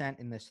 32%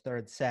 in this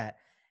 3rd set.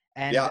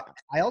 And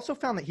I also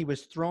found that he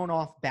was thrown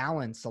off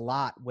balance a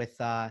lot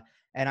with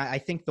and I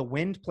think the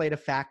wind played a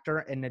factor,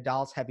 and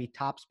Nadal's heavy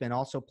topspin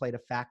also played a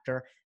factor.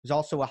 It was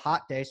also a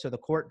hot day, so the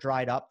court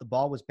dried up. The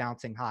ball was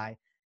bouncing high.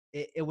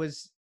 It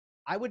was,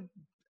 I would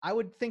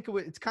think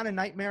it's kind of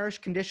nightmarish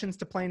conditions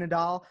to play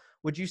Nadal.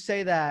 Would you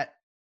say that?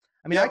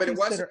 I mean,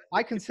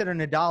 I consider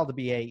Nadal to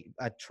be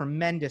a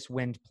tremendous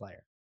wind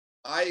player.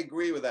 I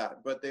agree with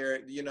that, but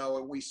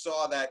we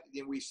saw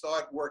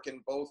it work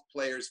in both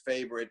players'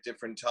 favor at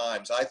different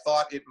times. I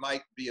thought it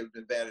might be an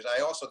advantage.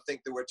 I also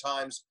think there were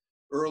times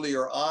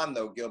earlier on,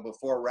 though, Gil,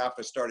 before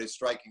Rafa started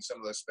striking some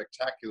of the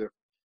spectacular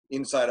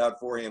inside-out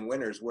forehand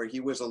winners, where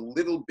he was a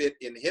little bit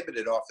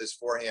inhibited off this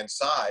forehand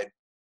side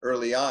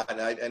early on,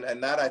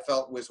 and that I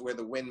felt was where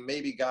the wind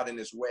maybe got in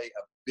his way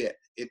a bit.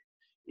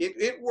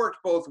 It worked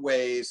both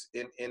ways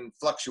and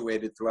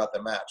fluctuated throughout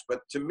the match,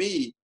 but to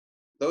me,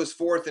 those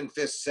 4th and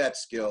 5th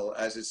sets, Gil,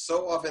 as is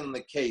so often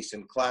the case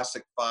in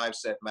classic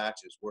 5-set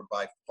matches, were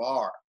by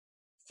far,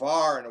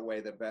 far and away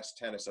the best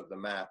tennis of the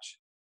match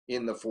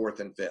in the 4th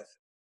and 5th.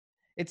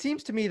 It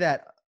seems to me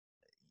that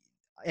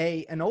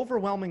an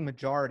overwhelming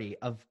majority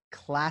of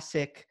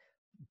classic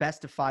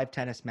best-of-5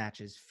 tennis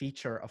matches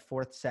feature a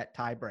 4th set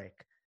tiebreak.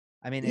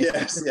 I mean,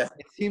 it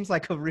seems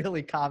like a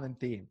really common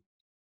theme.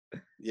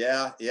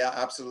 Yeah,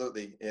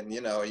 absolutely. And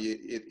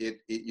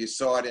you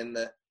saw it in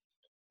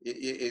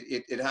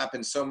it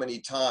happens so many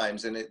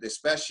times, and it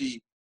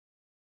especially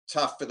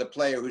tough for the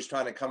player who's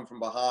trying to come from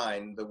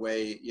behind, the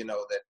way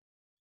that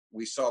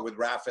we saw with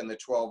Rafa in the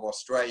 12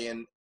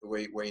 Australian,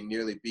 where he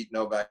nearly beat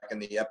Novak in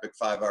the epic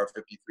 5-hour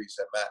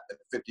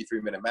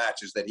 53-minute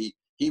match, is that he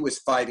he was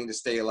fighting to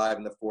stay alive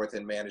in the fourth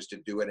and managed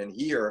to do it. And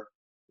here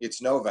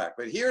it's Novak.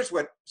 But here's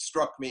what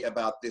struck me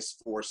about this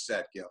fourth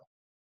set, Gil.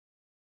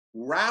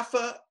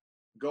 Rafa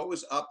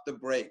goes up the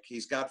break.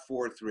 He's got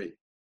 4-3.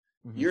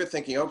 You're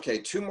thinking, okay,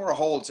 2 more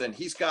holds, and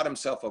he's got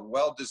himself a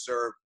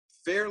well-deserved,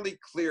 fairly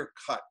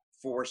clear-cut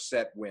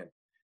 4-set win.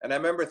 And I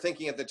remember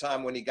thinking at the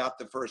time when he got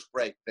the first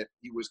break that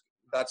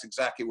that's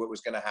exactly what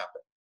was going to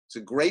happen. It's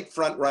a great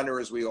front runner,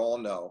 as we all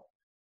know,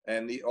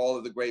 and all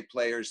of the great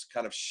players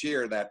kind of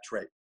share that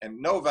trait. And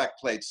Novak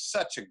played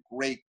such a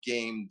great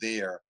game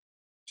there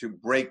to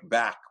break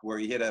back, where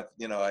he hit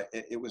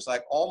it was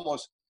like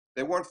almost,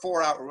 they weren't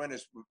 4-out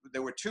winners.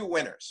 There were 2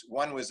 winners.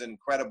 One was an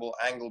incredible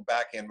angled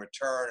backhand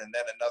return, and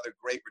then another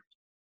great.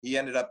 He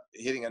ended up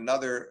hitting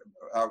another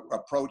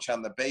approach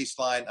on the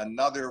baseline,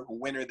 another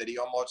winner that he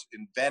almost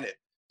invented,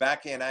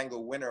 backhand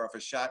angle winner off a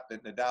shot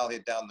that Nadal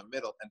hit down the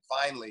middle. And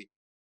finally,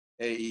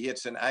 he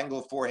hits an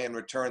angle forehand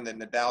return that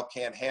Nadal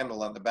can't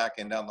handle on the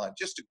backhand down the line.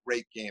 Just a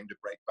great game to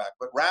break back.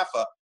 But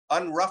Rafa,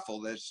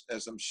 unruffled,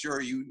 as I'm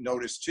sure you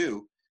noticed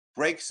too,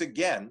 breaks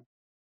again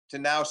to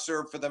now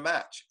serve for the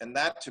match. And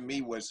that, to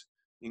me, was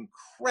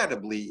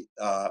incredibly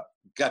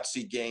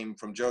gutsy game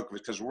from Djokovic,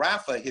 because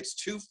Rafa hits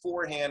 2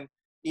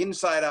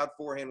 inside-out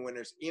forehand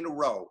winners in a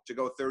row to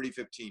go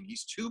 30-15.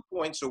 He's 2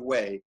 points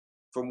away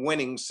from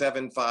winning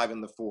 7-5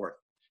 in the fourth.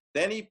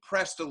 Then he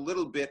pressed a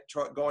little bit,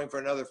 going for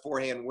another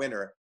forehand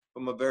winner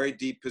from a very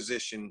deep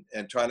position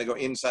and trying to go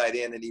inside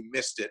in, and he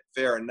missed it,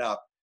 fair enough.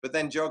 But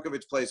then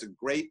Djokovic plays a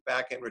great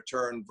backhand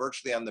return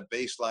virtually on the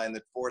baseline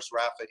that forced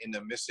Rafa into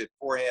a miss-hit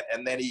forehand,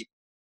 and then he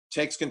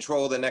takes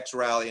control of the next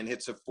rally and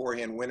hits a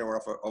forehand winner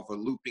off a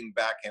looping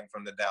backhand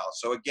from Nadal.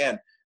 So again,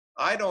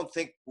 I don't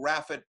think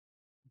Rafa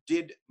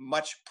did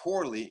much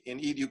poorly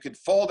in either. You could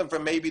fold him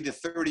from maybe the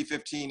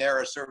 30-15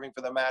 era serving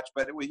for the match,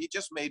 but he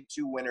just made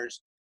 2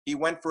 winners. He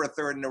went for a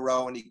third in a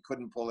row and he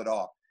couldn't pull it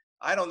off.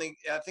 I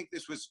think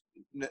this was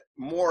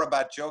more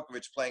about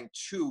Djokovic playing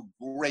 2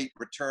 great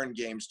return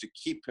games to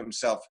keep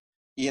himself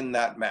in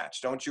that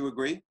match. Don't you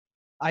agree?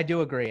 I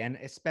do agree, and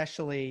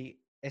especially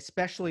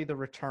the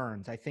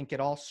returns. I think it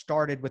all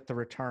started with the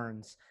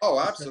returns. Oh,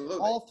 absolutely.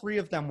 All 3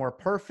 of them were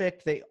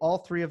perfect. All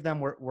 3 of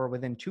them were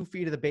within 2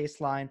 feet of the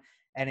baseline,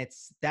 and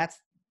that's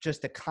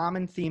just a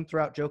common theme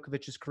throughout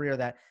Djokovic's career,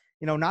 that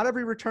not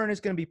every return is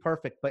going to be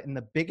perfect, but in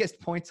the biggest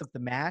points of the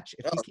match,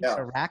 if he keeps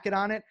a racket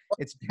on it,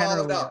 it's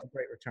generally a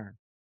great return.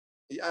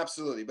 Yeah,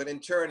 absolutely. But in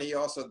turn,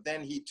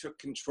 he took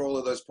control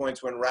of those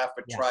points when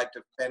Rafa tried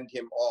to fend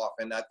him off,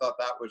 and I thought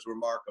that was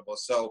remarkable.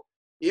 So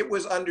it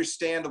was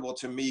understandable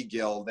to me,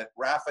 Gil, that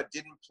Rafa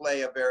didn't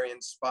play a very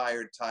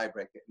inspired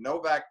tiebreak.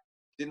 Novak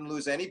didn't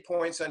lose any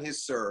points on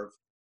his serve.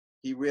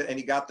 He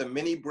got the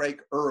mini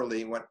break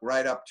early, went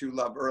right up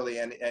 2-love early,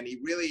 and he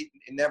really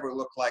never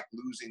looked like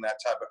losing that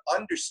tie. But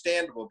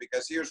understandable,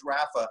 because here's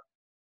Rafa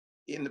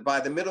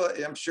by the middle,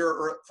 I'm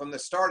sure from the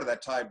start of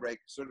that tie break,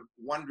 sort of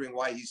wondering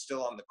why he's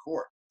still on the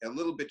court. A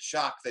little bit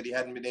shocked that he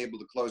hadn't been able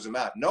to close him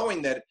out,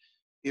 knowing that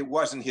it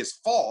wasn't his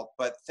fault,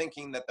 but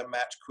thinking that the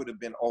match could have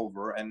been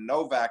over. And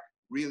Novak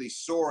really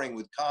soaring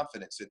with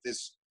confidence at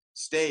this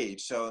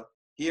stage. So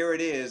here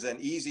it is, an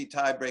easy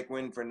tiebreak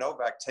win for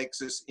Novak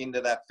takes us into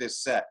that 5th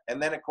set.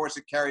 And then, of course,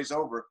 it carries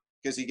over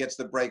because he gets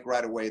the break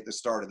right away at the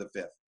start of the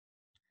 5th.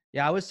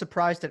 Yeah, I was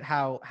surprised at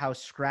how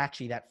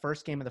scratchy that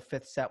first game of the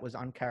 5th set was.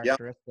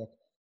 Uncharacteristic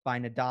by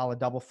Nadal, a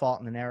double fault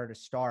and an error to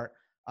start.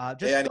 Going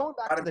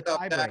back to the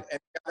tiebreak.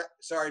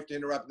 Sorry to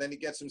interrupt. Then he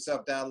gets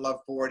himself down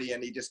love 40,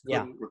 and he just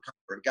couldn't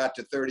recover. It got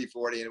to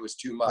 30-40, and it was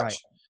too much. Right.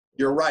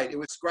 You're right. It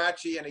was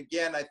scratchy. And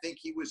again, I think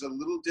he was a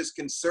little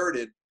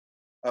disconcerted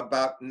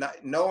about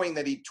not knowing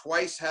that he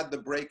twice had the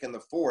break in the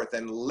fourth,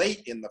 and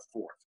late in the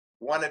fourth,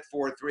 one at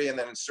 4-3, and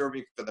then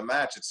serving for the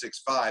match at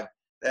 6-5.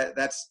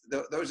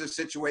 Those are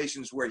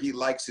situations where he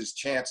likes his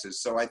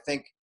chances. So I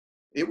think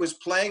it was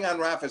playing on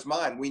Rafa's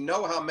mind. We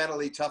know how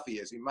mentally tough he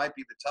is. He might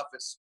be the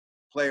toughest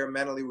player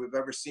mentally we've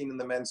ever seen in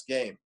the men's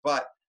game,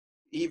 but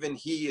even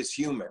he is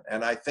human.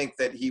 And I think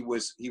that he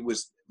was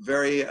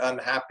very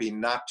unhappy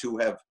not to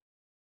have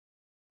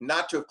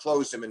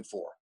closed him in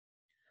 4.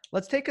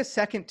 Let's take a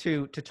second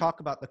to talk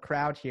about the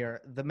crowd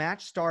here. The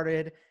match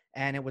started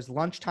and it was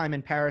lunchtime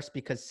in Paris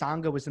because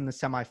Tsonga was in the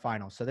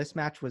semifinal. So this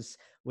match was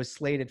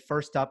slated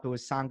first up. It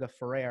was Tsonga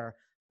Ferrer,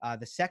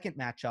 the second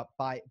matchup.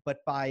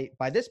 But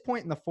by this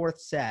point in the 4th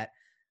set,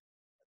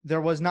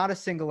 there was not a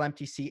single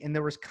empty seat, and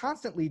there was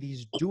constantly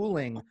these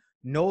dueling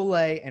Nole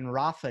and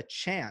Rafa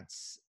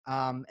chants.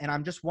 And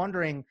I'm just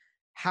wondering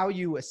how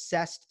you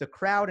assessed the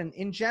crowd, and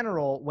in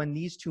general, when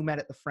these 2 met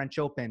at the French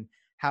Open,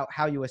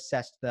 how you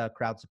assessed the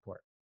crowd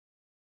support.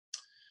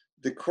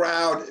 The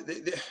crowd,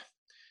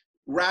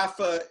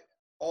 Rafa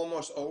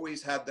almost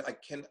always had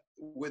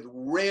with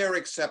rare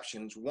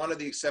exceptions. One of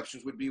the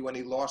exceptions would be when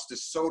he lost to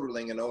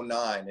Soderling in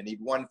 2009, and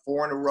he'd won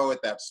 4 in a row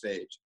at that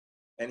stage.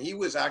 And he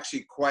was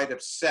actually quite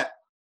upset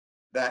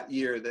that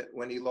year that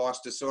when he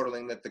lost to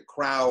Soderling, that the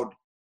crowd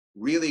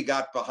really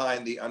got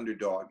behind the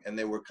underdog and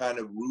they were kind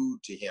of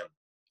rude to him.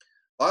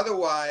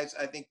 Otherwise,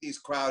 I think these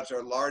crowds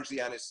are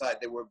largely on his side.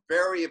 They were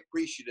very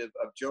appreciative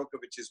of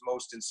Djokovic's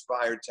most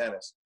inspired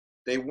tennis.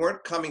 They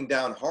weren't coming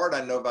down hard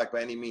on Novak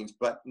by any means,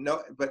 but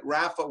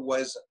Rafa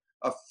was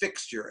a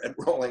fixture at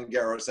Roland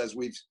Garros, as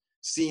we've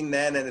seen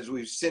then and as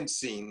we've since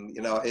seen.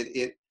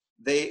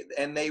 They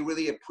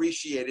really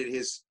appreciated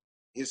his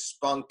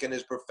spunk and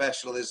his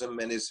professionalism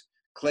and his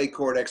clay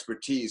court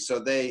expertise.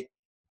 So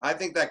I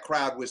think that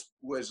crowd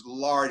was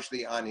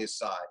largely on his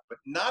side, but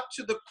not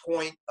to the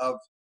point of.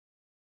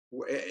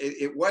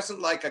 It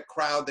wasn't like a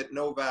crowd that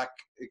Novak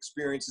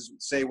experiences,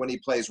 say, when he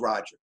plays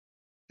Roger.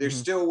 There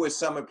still was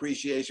some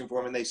appreciation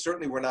for him, and they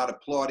certainly were not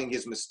applauding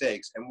his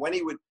mistakes. And when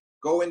he would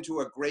go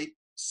into a great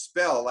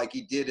spell, like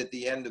he did at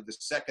the end of the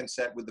second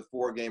set with the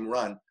 4-game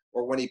run,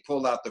 or when he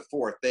pulled out the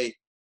fourth,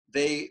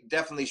 they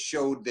definitely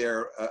showed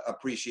their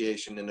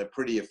appreciation in a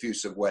pretty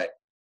effusive way.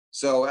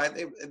 So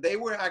they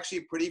were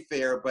actually pretty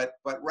fair, but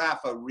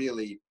Rafa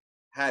really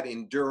had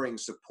enduring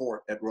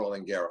support at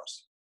Roland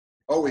Garros.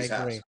 Always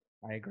has.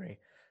 I agree.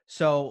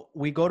 So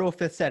we go to a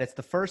fifth set. It's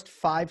the first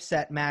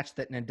 5-set match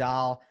that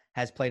Nadal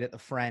has played at the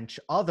French,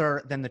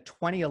 other than the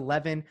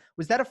 2011.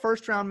 Was that a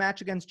first-round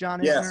match against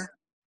John Isner?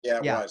 Yeah,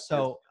 it was.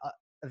 So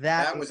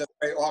that was a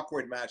very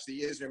awkward match.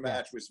 The Isner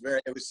match was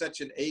it was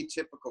such an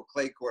atypical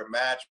clay court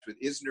match, with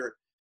Isner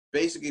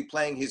basically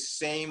playing his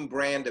same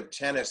brand of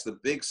tennis, the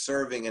big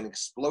serving and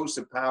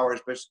explosive power,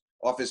 especially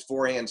off his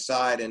forehand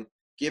side, and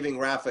giving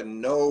Rafa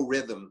no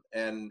rhythm.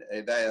 And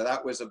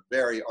that was a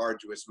very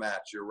arduous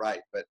match. You're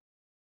right. But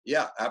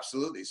yeah,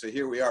 absolutely. So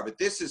here we are. But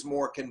this is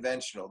more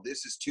conventional.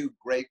 This is too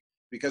great,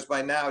 because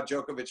by now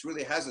Djokovic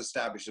really has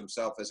established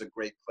himself as a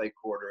great clay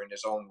courter in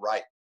his own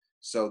right.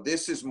 So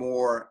this is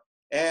more.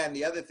 And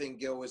the other thing,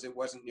 Gil, was it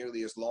wasn't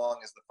nearly as long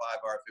as the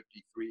 5-hour,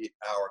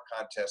 53-hour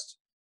contest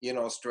in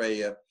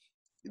Australia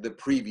the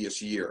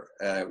previous year.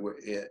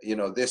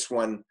 This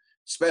one,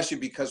 especially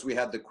because we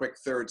had the quick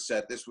third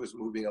set, this was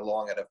moving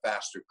along at a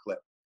faster clip.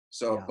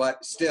 So,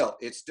 But still,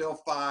 it's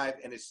still 5,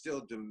 and it's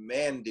still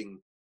demanding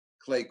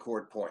clay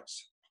court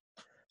points.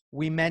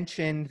 We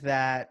mentioned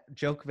that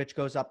Djokovic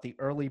goes up the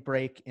early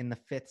break in the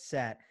 5th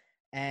set,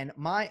 and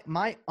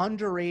my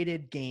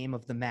underrated game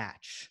of the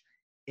match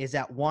is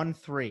at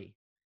 1-3.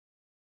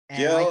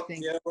 Gil,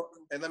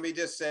 and let me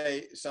just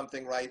say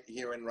something right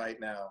here and right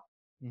now.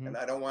 And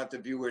I don't want the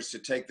viewers to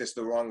take this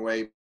the wrong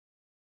way,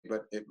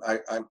 but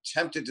I'm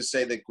tempted to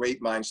say that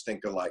great minds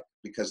think alike,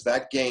 because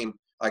that game,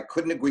 I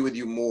couldn't agree with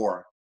you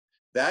more.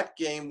 That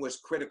game was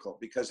critical,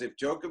 because if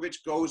Djokovic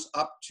goes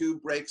up 2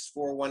 breaks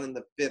 4-1 in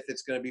the 5th,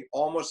 it's going to be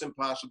almost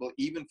impossible,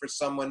 even for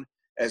someone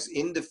as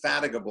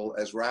indefatigable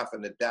as Rafa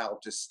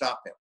Nadal, to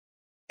stop him.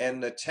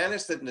 And the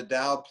tennis that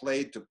Nadal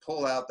played to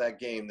pull out that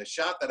game, the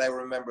shot that I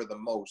remember the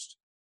most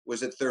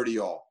was at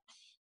 30-all.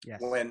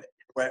 Yes.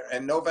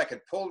 And Novak had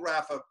pulled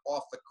Rafa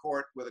off the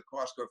court with a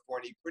cross-court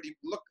forehand.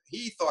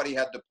 He thought he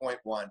had the point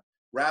one.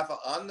 Rafa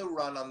on the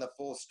run on the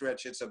full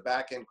stretch hits a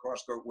backhand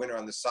cross-court winner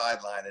on the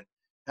sideline, and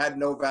had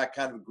Novak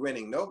kind of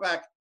grinning.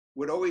 Novak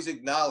would always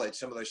acknowledge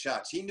some of the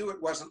shots. He knew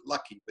it wasn't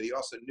lucky, but he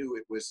also knew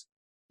it was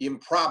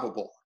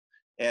improbable,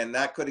 and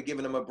that could have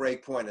given him a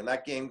break point. And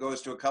that game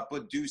goes to a couple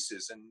of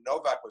deuces, and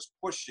Novak was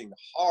pushing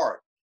hard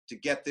to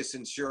get this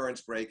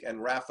insurance break,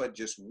 and Rafa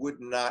just would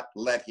not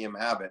let him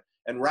have it.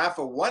 And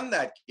Rafa won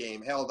that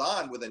game, held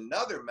on with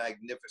another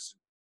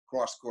magnificent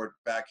cross-court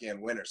backhand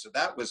winner. So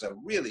that was a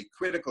really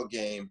critical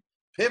game,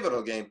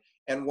 pivotal game,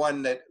 and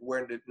one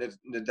where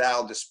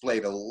Nadal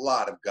displayed a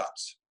lot of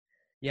guts.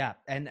 Yeah,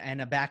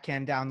 and a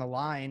backhand down the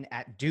line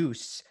at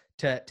deuce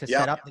to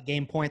set up the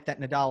game point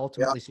that Nadal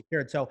ultimately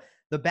secured. So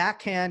the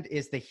backhand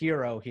is the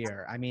hero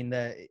here. I mean,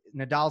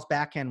 Nadal's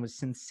backhand was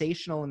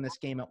sensational in this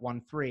game at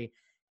 1-3,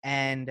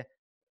 and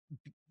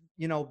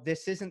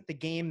this isn't the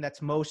game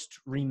that's most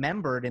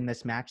remembered in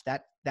this match.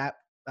 That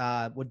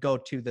would go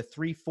to the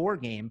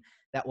 3-4 game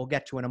that we'll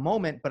get to in a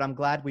moment. But I'm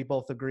glad we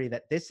both agree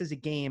that this is a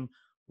game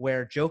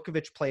where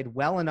Djokovic played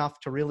well enough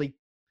to really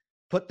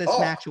put this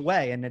match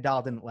away, and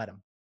Nadal didn't let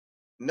him.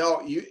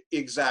 No,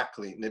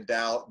 exactly.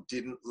 Nadal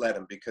didn't let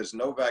him, because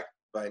Novak,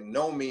 by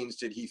no means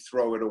did he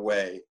throw it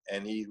away,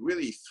 and he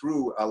really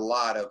threw a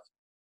lot of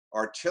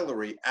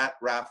artillery at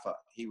Rafa.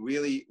 He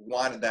really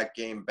wanted that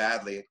game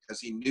badly, because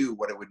he knew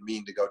what it would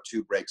mean to go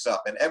 2 breaks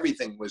up, and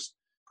everything was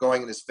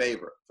going in his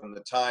favor from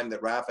the time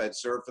that Rafa had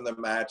served from the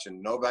match,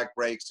 and Novak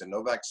breaks, and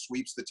Novak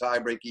sweeps the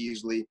tiebreak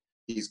easily.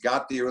 He's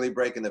got the early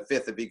break in the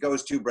 5th. If he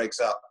goes 2 breaks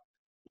up,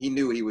 he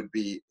knew he would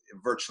be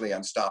virtually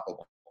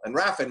unstoppable. And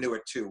Rafa knew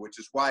it too, which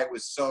is why it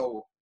was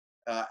so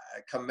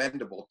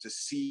commendable to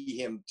see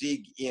him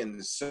dig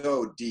in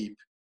so deep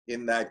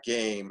in that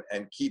game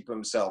and keep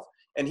himself.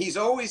 And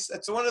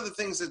that's one of the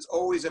things that's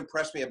always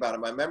impressed me about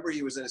him. I remember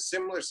he was in a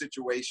similar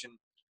situation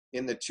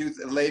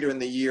later in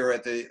the year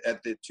at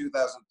the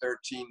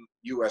 2013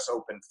 U.S.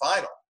 Open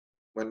final,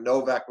 when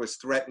Novak was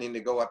threatening to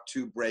go up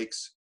 2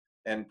 breaks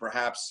and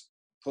perhaps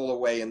pull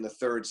away in the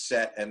 3rd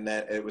set, and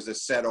then it was a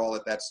set all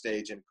at that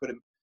stage,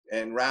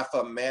 and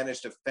Rafa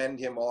managed to fend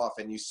him off,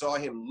 and you saw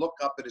him look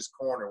up at his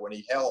corner when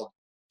he held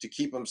to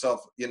keep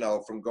himself,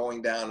 from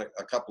going down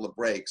a couple of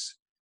breaks.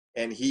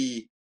 and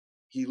he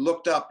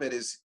looked up at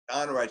his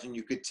entourage, and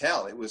you could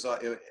tell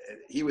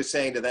he was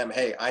saying to them,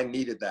 "Hey, I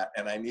needed that,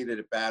 and I needed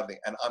it badly,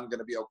 and I'm going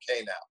to be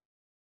okay now."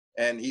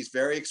 And he's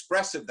very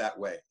expressive that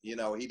way. You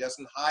know, he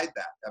doesn't hide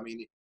that. I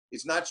mean,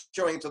 he's not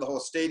showing it to the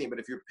whole stadium, but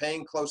if you're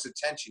paying close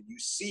attention, you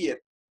see it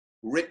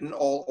written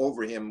all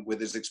over him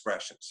with his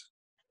expressions.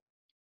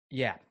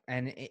 Yeah,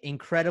 and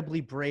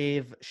incredibly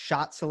brave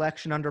shot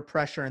selection under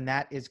pressure, and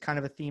that is kind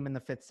of a theme in the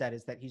fifth set,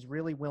 is that he's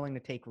really willing to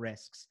take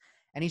risks.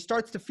 And he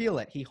starts to feel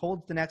it. He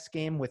holds the next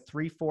game with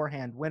 3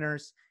 forehand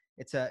winners.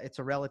 It's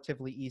a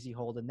relatively easy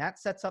hold, and that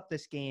sets up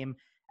this game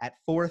at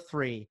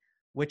 4-3,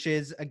 which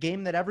is a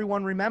game that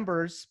everyone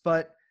remembers,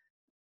 but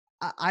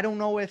I don't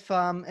know if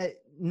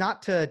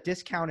not to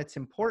discount its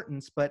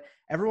importance, but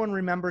everyone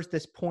remembers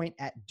this point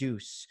at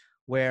deuce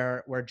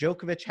where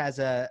Djokovic has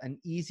an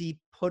easy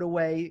put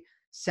away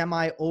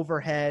semi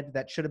overhead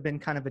that should have been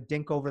kind of a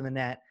dink over the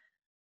net,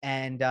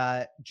 and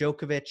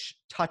Djokovic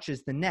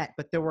touches the net.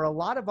 But there were a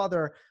lot of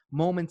other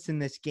moments in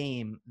this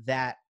game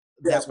that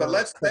yes, but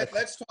let's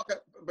talk.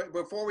 But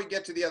before we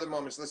get to the other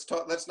moments,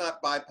 let's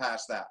not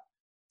bypass that.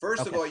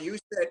 First of all,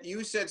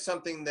 you said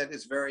something that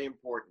is very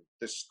important.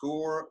 The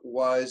score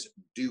was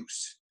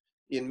deuce.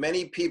 In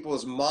many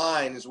people's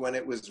minds, when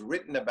it was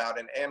written about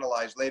and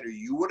analyzed later,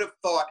 you would have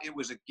thought it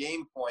was a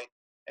game point,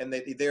 and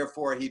that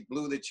therefore he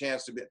blew the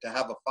chance to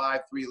have a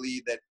 5-3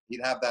 lead, that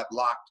he'd have that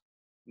locked.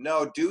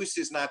 No, deuce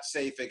is not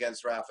safe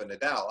against Rafa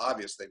Nadal,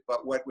 obviously.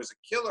 But what was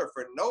a killer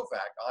for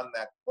Novak on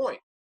that point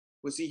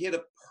was he hit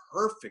a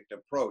perfect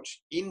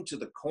approach into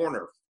the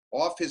corner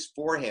off his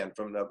forehand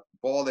from the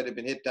ball that had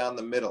been hit down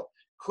the middle.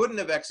 Couldn't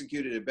have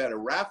executed it better.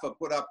 Rafa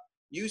put up,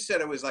 you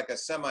said it was like a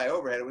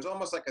semi-overhead. It was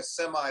almost like a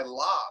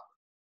semi-lob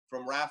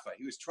from Rafa.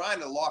 He was trying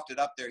to loft it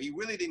up there. He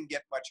really didn't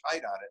get much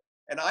height on it.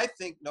 And I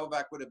think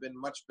Novak would have been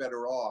much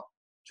better off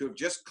to have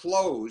just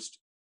closed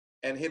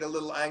and hit a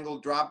little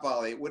angled drop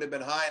volley. It would have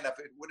been high enough.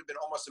 It would have been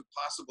almost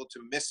impossible to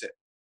miss it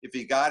if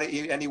he got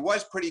it. And he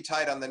was pretty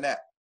tight on the net.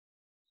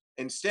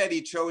 Instead,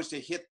 he chose to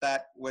hit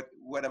that,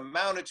 what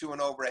amounted to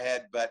an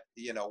overhead, but,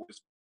 you know,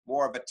 was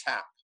more of a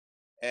tap.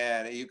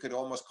 And you could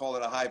almost call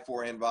it a high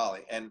forehand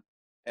volley.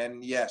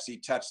 And yes, he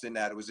touched the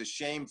net. It was a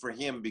shame for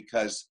him,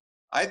 because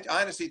I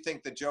honestly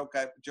think that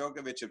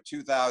Djokovic of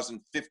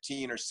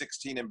 2015 or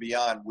 16 and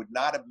beyond would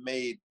not have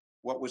made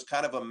what was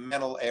kind of a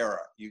mental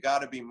error. You got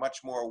to be much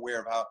more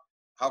aware of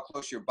how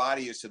close your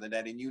body is to the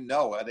net. And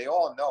they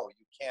all know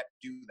you can't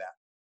do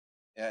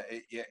that.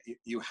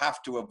 You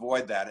have to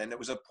avoid that. And it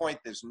was a point,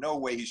 there's no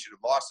way he should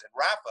have lost it.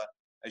 Rafa,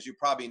 as you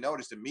probably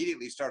noticed,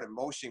 immediately started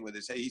motioning with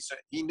his head.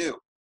 He knew.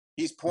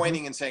 He's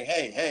pointing and saying,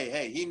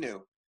 hey, he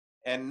knew.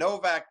 And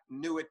Novak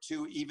knew it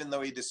too, even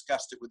though he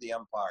discussed it with the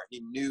umpire. He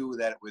knew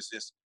that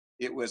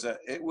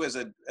it was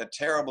a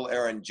terrible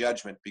error in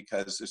judgment,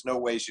 because there's no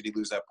way should he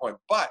lose that point.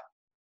 But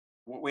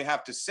what we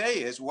have to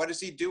say is, what does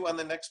he do on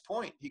the next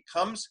point? He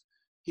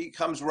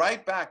comes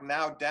right back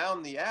now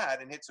down the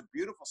ad and hits a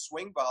beautiful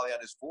swing volley on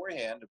his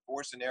forehand to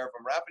force an error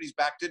from Rafa. He's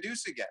back to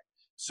deuce again.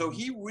 So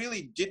he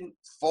really didn't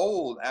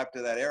fold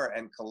after that error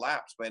and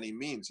collapse by any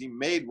means. He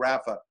made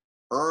Rafa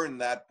earn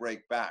that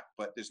break back.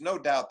 But there's no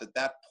doubt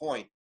that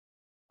point,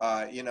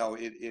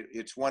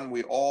 it's one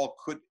we all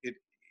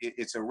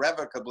it's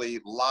irrevocably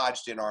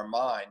lodged in our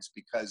minds,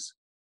 because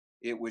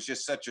it was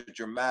just such a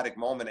dramatic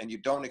moment, and you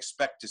don't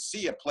expect to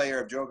see a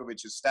player of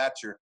Djokovic's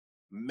stature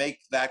make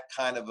that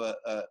kind of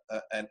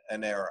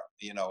an error,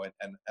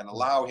 and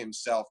allow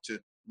himself to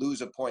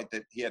lose a point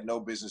that he had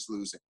no business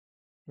losing.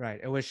 Right.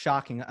 It was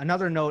shocking.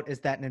 Another note is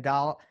that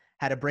Nadal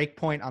had a break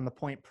point on the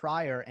point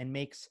prior and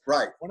makes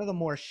one of the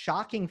more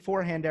shocking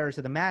forehand errors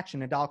of the match.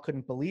 And Nadal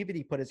couldn't believe it.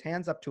 He put his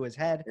hands up to his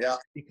head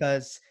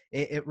because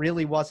it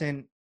really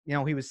wasn't,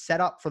 he was set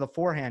up for the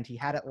forehand. He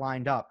had it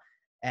lined up,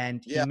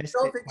 and he missed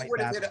it quite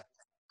badly.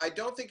 I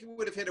don't think he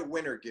would have hit a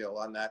winner, Gil,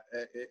 on that.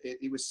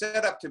 He was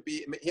set up to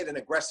hit an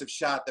aggressive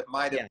shot that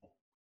might have,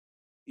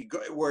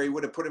 where he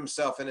would have put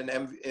himself in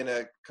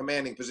a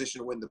commanding position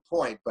to win the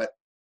point, but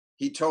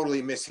he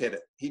totally mishit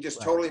it. He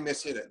just totally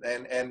mishit it.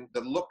 And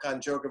the look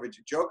on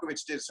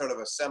Djokovic did sort of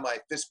a semi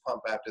fist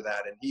pump after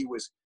that. And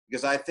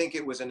because I think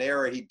it was an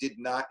error he did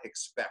not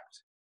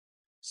expect.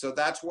 So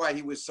that's why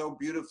he was so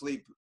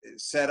beautifully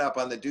set up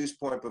on the deuce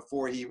point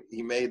before he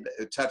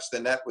touched the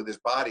net with his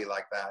body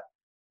like that.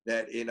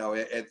 That,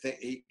 I think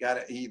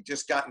he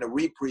just gotten a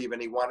reprieve,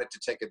 and he wanted to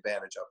take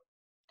advantage of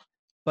it.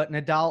 But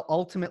Nadal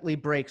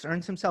ultimately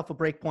earns himself a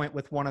break point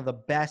with one of the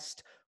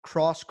best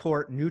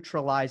cross-court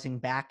neutralizing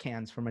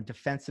backhands from a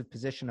defensive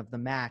position of the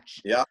match.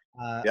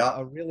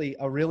 A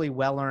really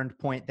well-earned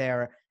point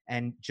there,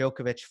 and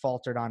Djokovic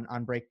faltered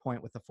on break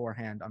point with the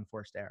forehand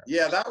unforced error.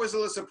 Yeah, that was a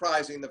little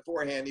surprising. The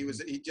forehand,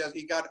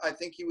 I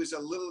think he was a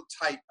little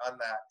tight on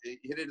that. He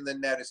hit it in the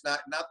net. It's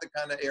not the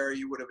kind of error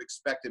you would have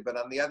expected, but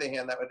on the other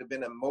hand, that would have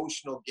been an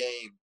emotional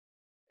game.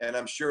 And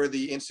I'm sure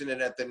the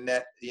incident at the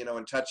net,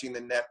 and touching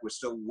the net was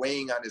still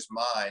weighing on his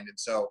mind. And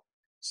so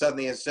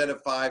suddenly, instead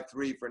of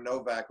 5-3 for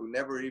Novak, who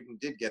never even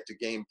did get to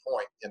game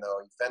point, he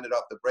fended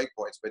off the break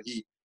points, but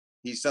he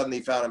suddenly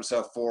found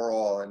himself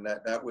 4-all, and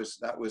that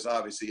was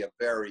obviously a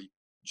very,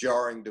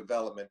 jarring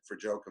development for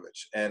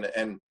Djokovic,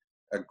 and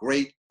a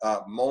great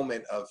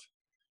moment of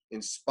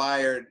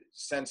inspired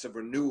sense of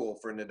renewal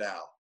for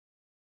Nadal.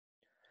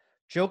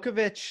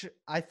 Djokovic,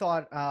 I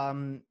thought,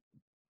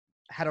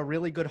 had a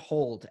really good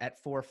hold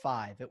at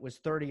 4-5. It was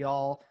 30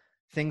 all.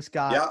 Things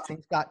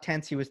got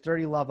tense. He was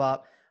 30 love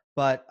up,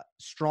 but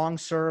strong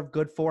serve,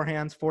 good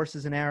forehands,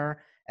 forces an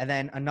error. And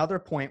then another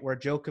point where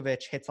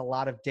Djokovic hits a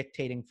lot of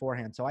dictating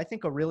forehand. So I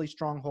think a really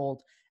strong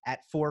hold at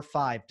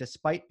 4-5,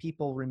 despite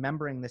people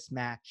remembering this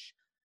match,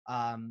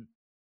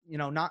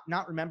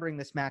 not remembering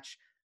this match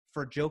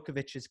for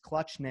Djokovic's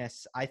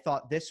clutchness. I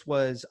thought this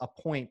was a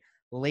point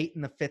late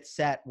in the fifth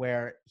set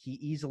where he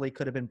easily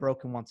could have been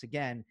broken once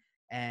again,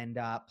 and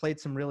played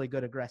some really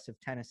good aggressive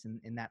tennis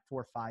in that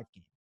 4-5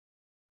 game.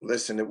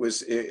 Listen,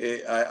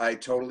 I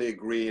totally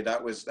agree.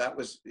 That was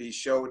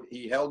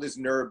he held his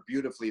nerve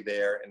beautifully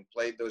there and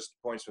played those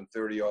points from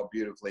 30 all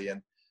beautifully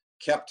and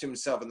kept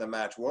himself in the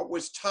match. What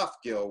was tough,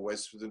 Gil,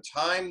 was from the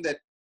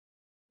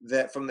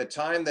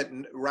time that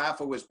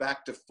Rafa was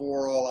back to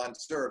 4 all on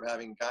serve,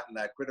 having gotten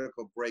that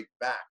critical break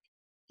back,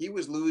 he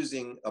was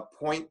losing a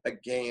point a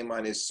game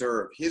on his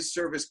serve. His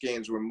service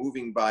games were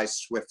moving by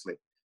swiftly.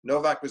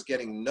 Novak was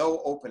getting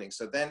no opening.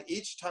 So then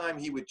each time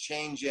he would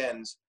change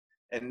ends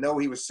and know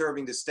he was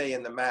serving to stay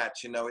in the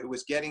match,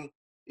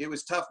 it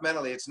was tough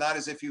mentally. It's not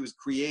as if he was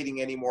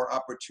creating any more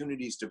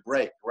opportunities to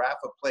break.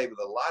 Rafa played with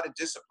a lot of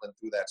discipline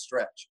through that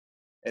stretch.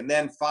 And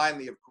then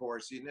finally, of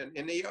course, and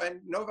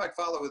Novak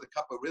followed with a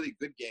couple of really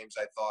good games,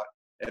 I thought,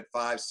 at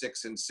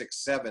 5-6 and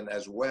 6-7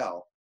 as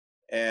well.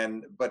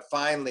 But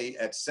finally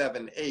at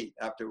 7-8,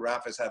 after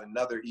Rafa's had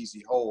another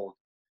easy hold,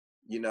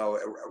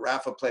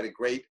 Rafa played a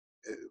great,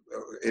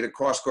 hit a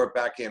cross-court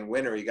backhand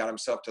winner. He got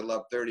himself to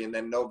love 30, and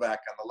then Novak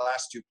on the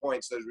last 2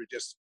 points, those were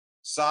just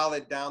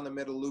solid down the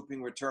middle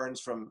looping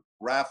returns from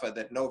Rafa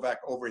that Novak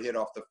overhit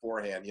off the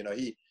forehand.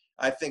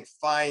 I think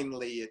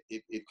finally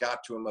it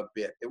got to him a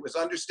bit. It was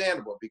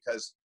understandable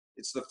because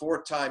it's the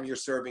 4th time you're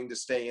serving to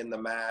stay in the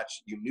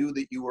match. You knew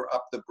that you were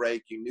up the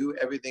break. You knew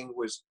everything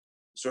was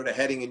sort of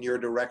heading in your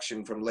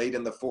direction from late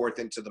in the 4th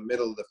into the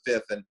middle of the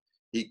 5th, and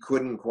he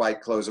couldn't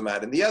quite close them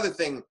out. And the other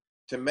thing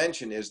to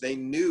mention is they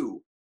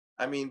knew,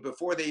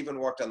 before they even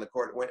walked on the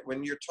court,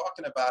 when you're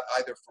talking about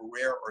either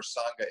Ferrer or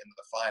Tsonga in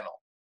the final,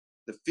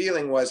 the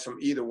feeling was from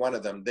either one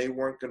of them, they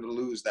weren't going to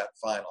lose that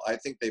final. I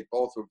think they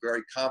both were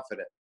very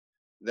confident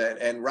that,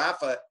 and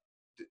Rafa,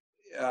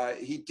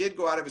 he did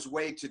go out of his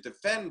way to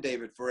defend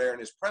David Ferrer in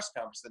his press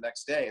conference the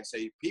next day and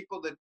say,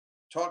 people that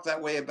talk that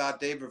way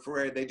about David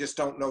Ferrer, they just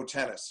don't know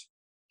tennis.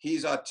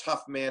 He's a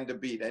tough man to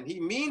beat. And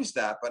he means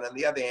that, but on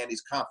the other hand,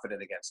 he's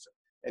confident against him.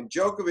 And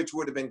Djokovic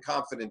would have been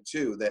confident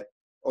too, that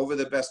over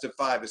the best of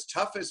 5, as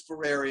tough as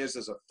Ferrer is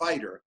as a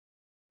fighter,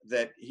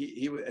 that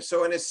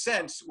so in a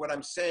sense, what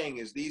I'm saying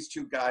is these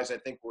two guys, I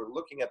think, were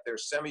looking at their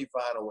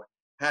semifinal,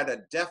 had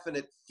a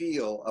definite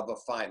feel of a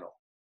final.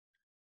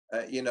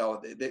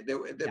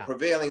 The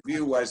prevailing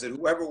view was that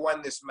whoever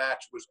won this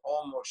match was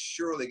almost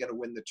surely going to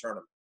win the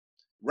tournament.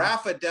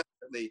 Rafa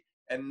definitely,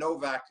 and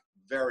Novak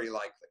very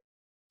likely.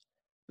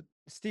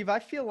 Steve, I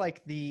feel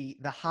like the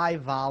high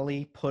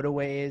volley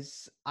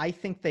putaways, I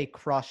think they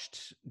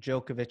crushed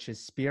Djokovic's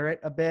spirit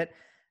a bit.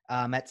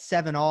 At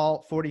 7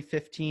 all,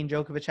 40-15,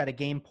 Djokovic had a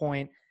game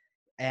point,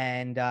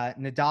 and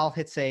Nadal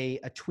hits a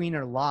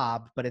tweener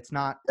lob, but it's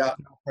not a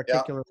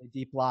particularly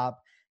deep lob,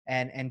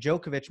 and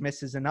Djokovic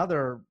misses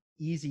another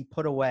easy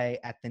put away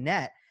at the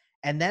net.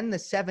 And then the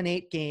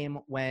 7-8 game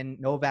when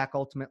Novak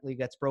ultimately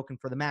gets broken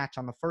for the match,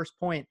 on the first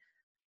point,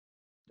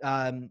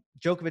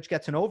 Djokovic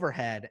gets an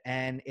overhead,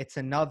 and it's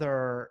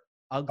another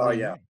ugly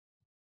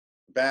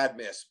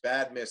miss.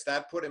 Bad miss.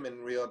 That put him in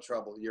real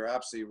trouble. You're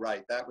absolutely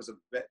right. That was a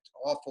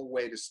awful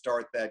way to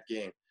start that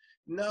game.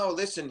 No,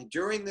 listen,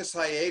 during this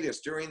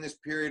hiatus, during this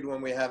period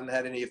when we haven't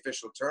had any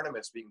official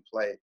tournaments being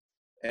played,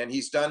 and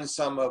he's done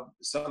some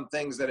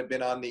things that have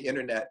been on the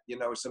internet,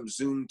 some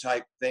Zoom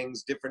type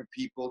things, different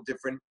people,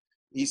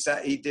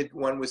 he did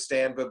one with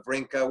Stan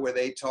Wawrinka where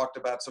they talked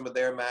about some of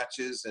their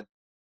matches,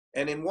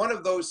 and in one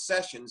of those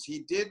sessions,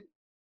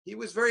 he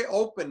was very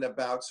open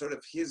about sort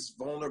of his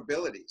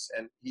vulnerabilities,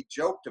 and he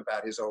joked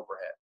about his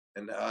overhead,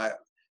 and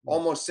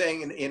almost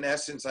saying in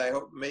essence, I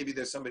hope maybe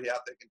there's somebody out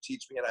there that can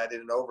teach me and I did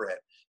an overhead.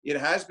 It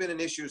has been an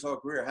issue his whole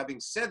career.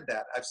 Having said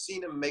that, I've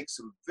seen him make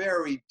some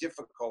very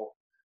difficult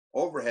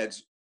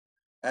overheads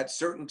at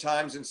certain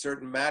times in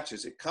certain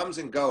matches. It comes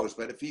and goes,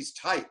 but if he's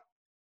tight,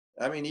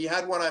 he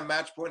had one on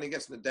match point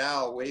against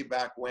Nadal way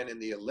back when in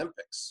the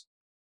Olympics.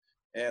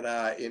 And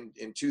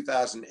in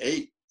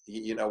 2008,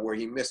 where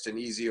he missed an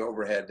easy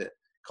overhead that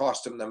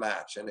cost him the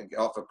match and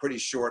off a pretty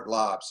short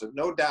lob. So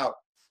no doubt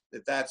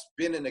that's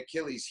been an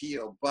Achilles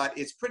heel, but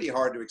it's pretty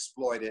hard to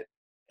exploit it.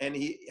 And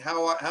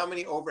how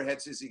many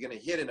overheads is he going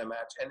to hit in a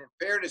match? And in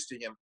fairness to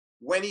him,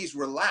 when he's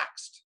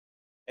relaxed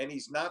and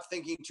he's not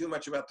thinking too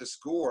much about the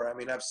score,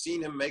 I've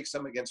seen him make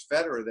some against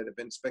Federer that have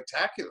been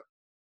spectacular,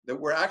 that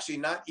were actually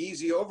not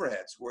easy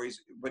overheads,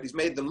 but he's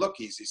made them look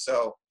easy.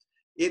 So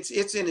it's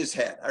in his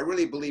head. I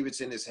really believe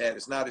it's in his head.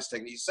 It's not his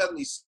technique. You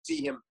suddenly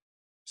see him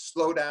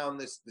slow down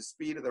the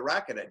speed of the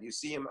racket. And you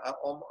see him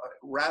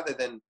rather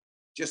than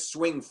just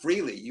swing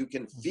freely, you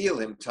can feel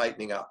him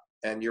tightening up.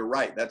 And you're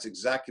right. That's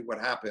exactly what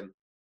happened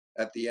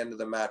at the end of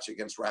the match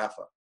against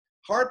Rafa.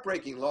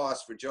 Heartbreaking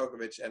loss for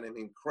Djokovic, and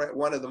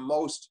one of the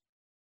most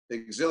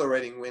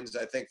exhilarating wins,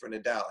 I think, for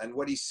Nadal. And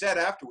what he said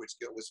afterwards,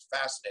 Gil, was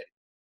fascinating.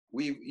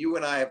 You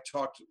and I have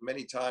talked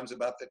many times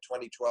about the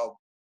 2012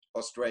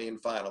 Australian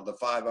final, the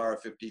 5-hour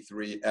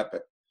 53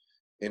 epic,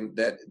 in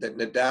that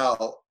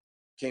Nadal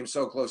came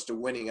so close to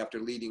winning after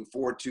leading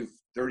 4-2,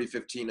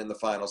 30-15 in the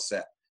final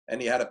set.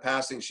 And he had a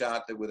passing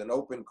shot that, with an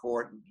open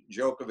court,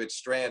 Djokovic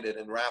stranded,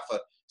 and Rafa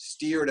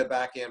steered a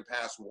backhand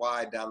pass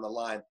wide down the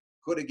line.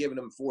 Could have given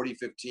him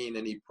 40-15,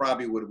 and he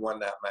probably would have won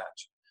that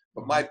match.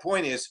 But my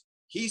point is,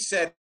 he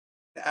said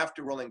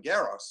after Roland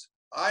Garros,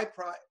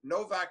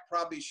 Novak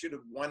probably should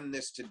have won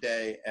this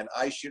today, and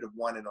I should have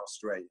won in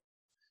Australia,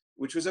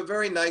 which was a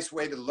very nice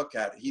way to look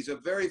at it. He's a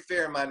very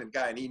fair-minded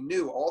guy, and he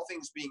knew, all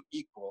things being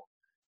equal,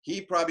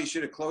 he probably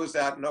should have closed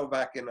out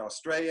Novak in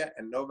Australia,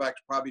 and Novak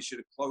probably should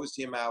have closed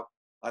him out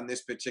on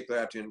this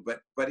particular afternoon.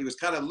 But he was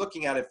kind of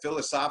looking at it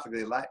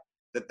philosophically, like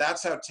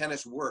that's how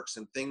tennis works,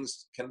 and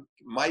things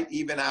might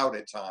even out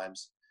at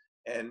times,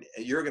 and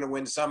you're going to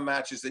win some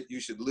matches that you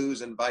should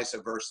lose, and vice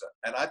versa.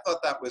 And I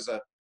thought that was a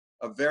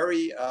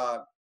very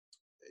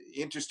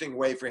interesting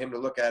way for him to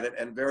look at it,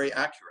 and very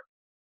accurate.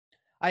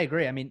 I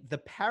agree. I mean, the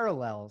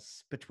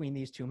parallels between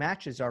these two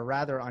matches are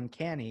rather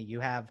uncanny. You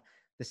have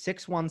the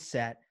 6-1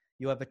 set.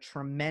 You have a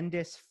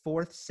tremendous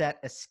fourth set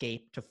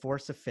escape to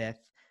force a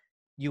fifth.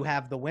 You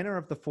have the winner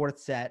of the fourth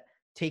set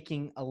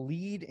taking a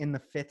lead in the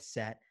fifth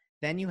set.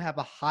 Then you have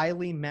a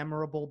highly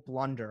memorable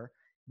blunder.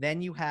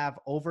 Then you have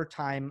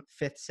overtime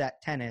fifth set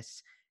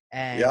tennis.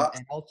 And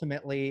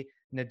ultimately,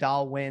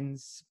 Nadal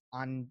wins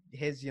on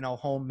his,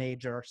 home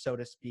major, so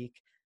to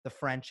speak, the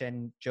French,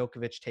 and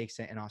Djokovic takes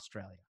it in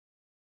Australia.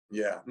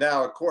 Yeah.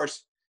 Now, of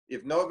course,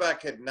 if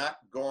Novak had not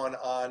gone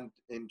on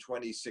in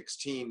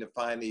 2016 to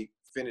finally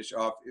finish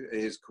off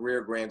his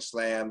career Grand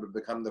Slam, to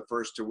become the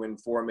first to win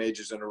 4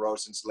 majors in a row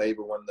since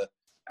Laver won the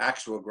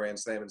actual Grand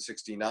Slam in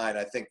 '69,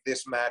 I think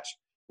this match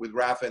with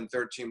Rafa in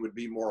 13 would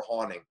be more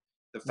haunting.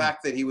 The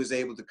fact that he was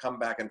able to come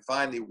back and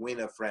finally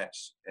win a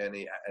French, and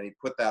he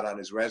put that on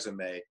his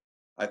resume,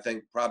 I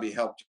think probably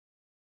helped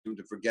him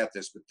to forget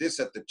this. But this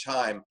at the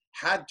time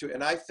had to,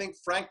 and I think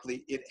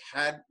frankly it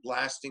had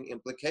lasting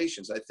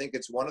implications. I think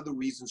it's one of the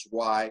reasons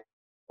why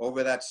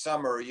over that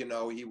summer,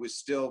 he was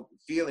still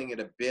feeling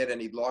it a bit,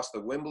 and he'd lost the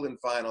Wimbledon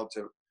final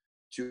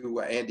to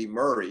Andy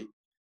Murray,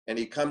 and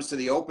he comes to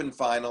the Open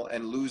final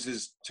and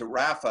loses to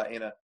Rafa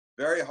in a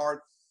very hard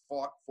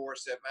fought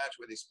 4-set match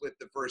where they split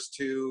the first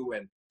 2,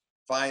 and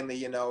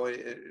finally,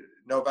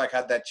 Novak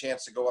had that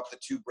chance to go up the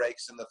 2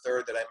 breaks in the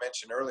third that I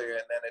mentioned earlier,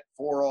 and then at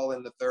 4-all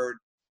in the third,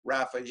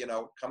 Rafa,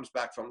 comes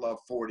back from love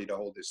 40 to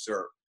hold his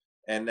serve,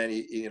 and then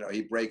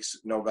he breaks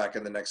Novak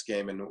in the next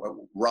game and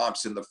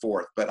romps in the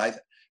fourth. But I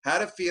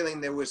had a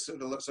feeling there was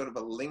sort of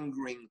a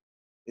lingering.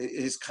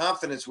 His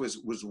confidence was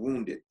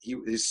wounded.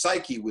 His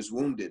psyche was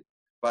wounded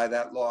by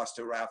that loss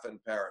to Rafa in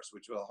Paris,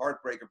 which was a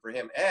heartbreaker for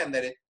him, and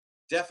that it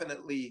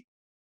definitely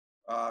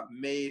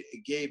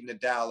gave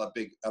Nadal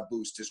a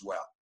boost as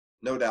well.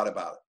 No doubt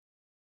about it.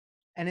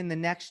 And in the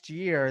next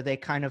year, they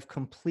kind of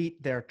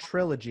complete their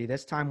trilogy,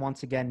 this time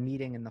once again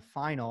meeting in the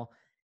final.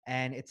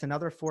 And it's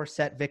another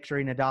 4-set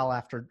victory by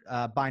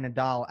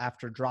Nadal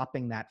after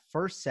dropping that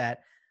first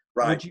set.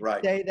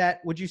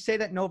 Would you say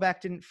that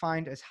Novak didn't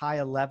find as high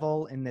a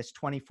level in this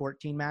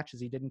 2014 match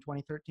as he did in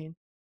 2013?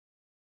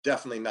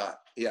 Definitely not.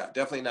 Yeah,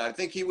 definitely not. I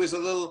think he was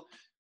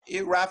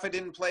Rafa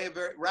didn't play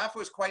Rafa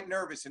was quite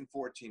nervous in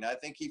 14. I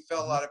think he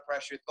felt a lot of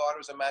pressure, thought it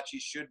was a match he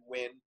should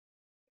win.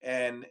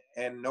 And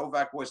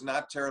Novak was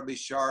not terribly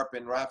sharp,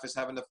 and Rafa's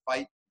having to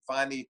fight,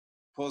 finally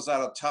pulls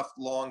out a tough,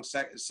 long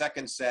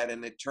second set,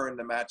 and it turned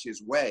the match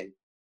his way.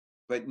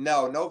 But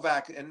no,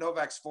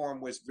 Novak's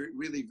form was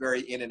really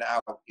very in and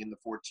out in the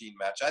 14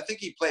 match. I think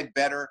he played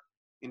better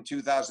in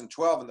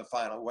 2012 in the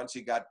final once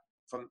he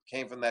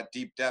came from that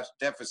deep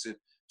deficit,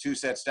 2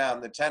 sets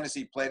down. The tennis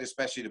he played,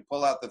 especially to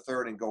pull out the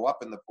third and go up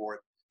in the fourth,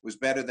 was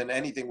better than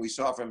anything we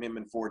saw from him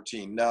in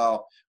 14.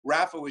 No,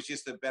 Rafa was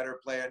just a better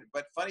player.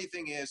 But funny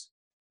thing is,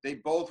 they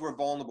both were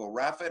vulnerable.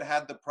 Rafa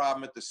had the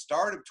problem at the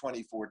start of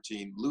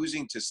 2014,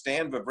 losing to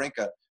Stan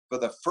Wawrinka for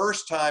the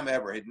first time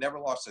ever. He'd never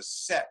lost a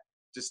set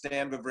to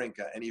Stan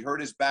Wawrinka, and he hurt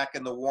his back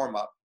in the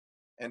warm-up.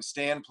 And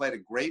Stan played a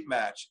great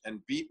match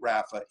and beat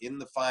Rafa in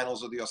the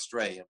finals of the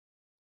Australian.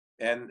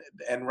 And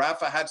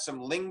Rafa had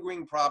some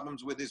lingering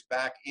problems with his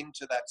back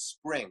into that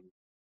spring.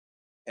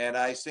 And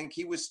I think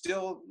he was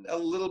still a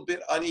little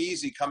bit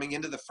uneasy coming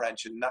into the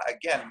French, and not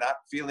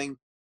feeling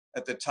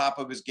at the top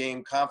of his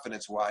game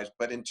confidence-wise.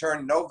 But in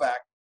turn, Novak,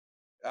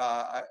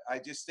 I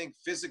just think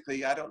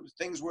physically,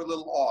 things were a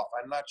little off.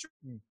 I'm not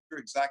sure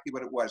exactly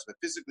what it was, but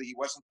physically he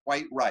wasn't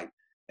quite right.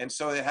 And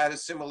so it had a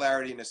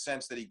similarity in a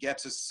sense that he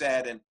gets a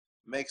set and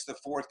makes the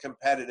fourth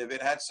competitive.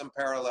 It had some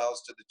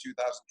parallels to the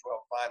 2012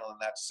 final in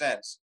that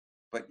sense.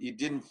 But you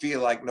didn't feel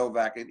like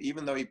Novak,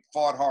 even though he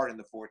fought hard in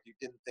the fourth, you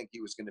didn't think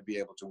he was going to be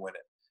able to win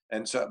it.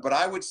 And so, but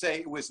I would say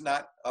it was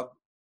not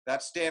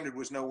that standard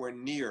was nowhere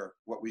near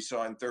what we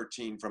saw in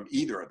 13 from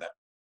either of them.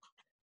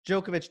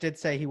 Djokovic did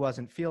say he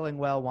wasn't feeling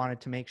well,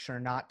 wanted to make sure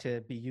not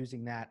to be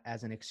using that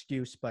as an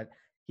excuse, but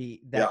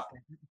that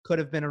could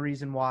have been a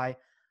reason why.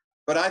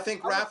 But I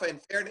think Rafa, in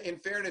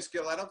fairness,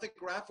 Gil, I don't think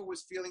Rafa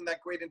was feeling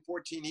that great in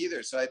 14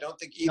 either. So I don't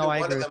think either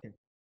one of them,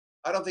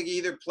 I don't think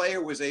either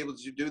player was able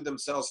to do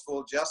themselves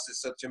full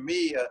justice. So to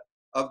me,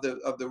 of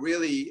the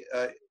really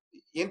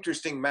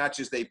interesting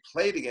matches they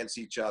played against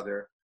each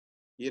other,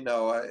 you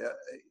know,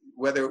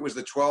 whether it was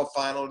the 12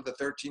 final or the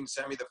 13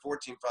 semi, the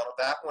 14 final,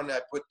 that one I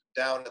put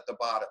down at the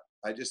bottom.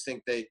 I just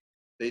think they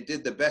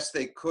did the best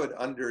they could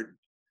under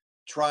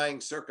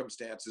trying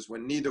circumstances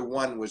when neither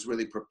one was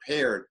really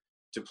prepared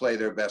to play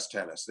their best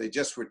tennis. They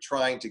just were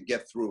trying to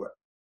get through it.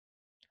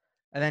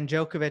 And then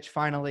Djokovic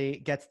finally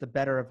gets the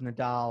better of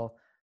Nadal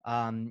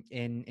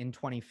in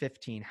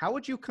 2015. How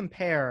would you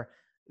compare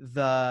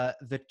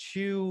the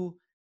two,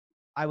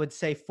 I would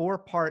say,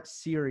 4-part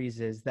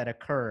series that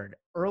occurred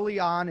early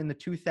on in the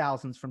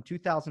 2000s, from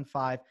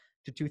 2005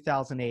 to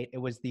 2008? It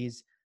was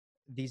these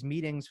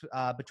meetings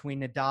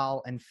between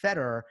Nadal and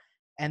Federer.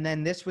 And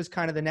then this was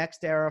kind of the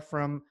next era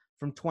from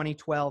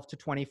 2012 to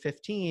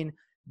 2015,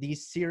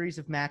 these series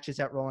of matches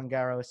at Roland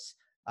Garros,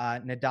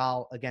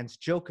 Nadal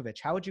against Djokovic.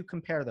 How would you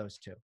compare those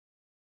two?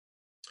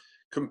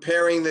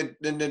 Comparing the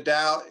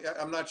Nadal,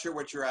 I'm not sure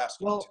what you're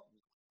asking. Well,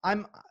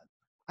 I'm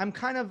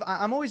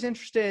always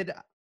interested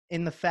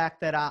in the fact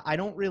that I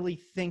don't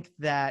think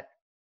that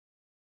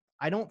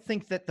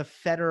the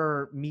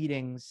Federer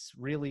meetings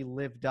really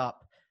lived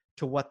up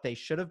to what they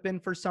should have been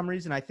for some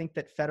reason. I think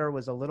that Federer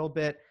was a little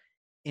bit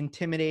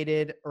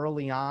intimidated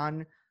early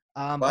on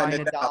by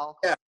Nadal.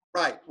 Yeah,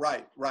 right.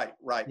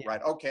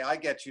 Okay, I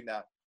get you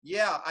now.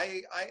 Yeah,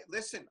 I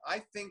listen,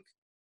 I think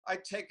I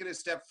take it a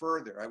step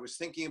further. I was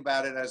thinking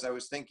about it as I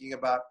was thinking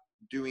about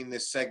doing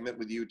this segment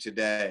with you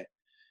today.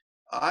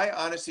 I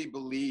honestly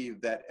believe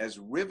that as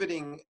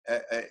riveting,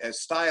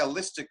 as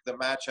stylistic the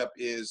matchup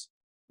is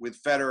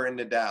with Federer and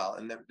Nadal,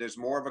 and there's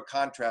more of a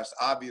contrast,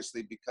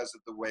 obviously, because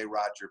of the way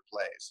Roger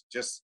plays.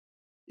 Just,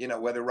 you know,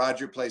 whether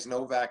Roger plays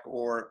Novak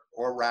or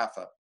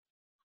Rafa,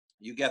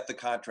 you get the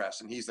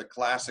contrast. And he's a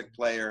classic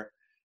player.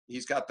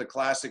 He's got the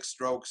classic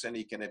strokes, and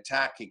he can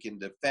attack, he can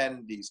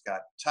defend, he's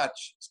got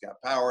touch, he's got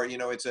power. You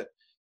know,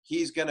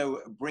 he's going to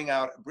bring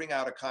out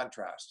a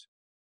contrast.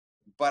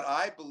 But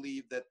I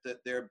believe that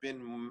there have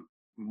been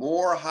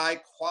more high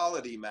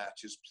quality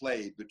matches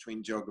played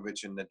between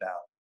Djokovic and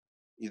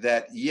Nadal.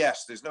 That,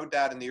 yes, there's no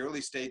doubt in the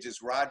early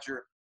stages,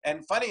 Roger,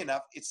 and funny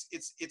enough, it's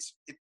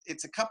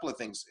a couple of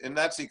things, and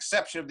that's the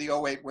exception of the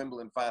 2008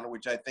 Wimbledon final,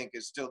 which I think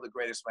is still the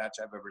greatest match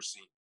I've ever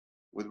seen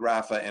with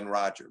Rafa and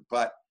Roger.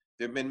 But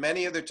there have been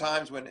many other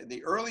times when in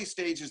the early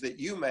stages that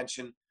you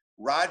mentioned,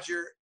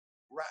 Rafa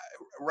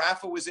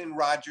was in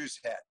Roger's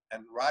head,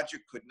 and Roger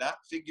could not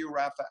figure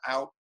Rafa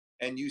out,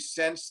 and you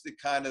sense the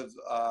kind of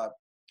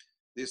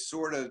this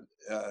sort of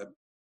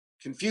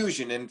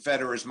confusion in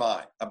Federer's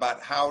mind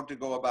about how to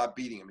go about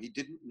beating him. He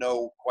didn't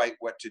know quite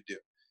what to do.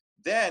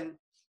 Then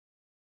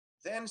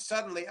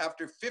suddenly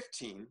after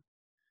 15,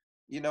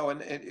 you know,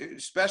 and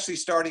especially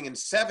starting in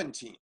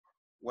 17,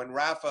 when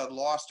Rafa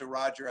lost to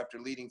Roger after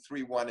leading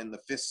 3-1 in the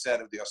 5th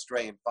set of the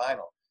Australian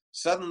final,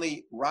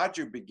 suddenly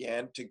Roger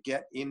began to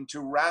get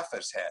into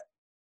Rafa's head.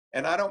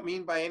 And I don't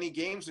mean by any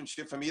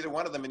gamesmanship from either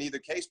one of them in either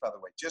case, by the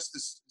way, just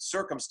the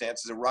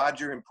circumstances of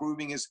Roger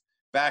improving his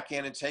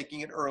backhand and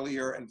taking it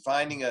earlier and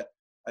finding a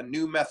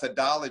new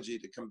methodology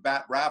to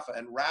combat Rafa,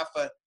 and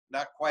Rafa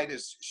not quite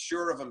as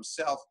sure of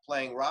himself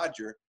playing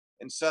Roger.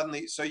 And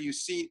suddenly, so you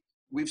see,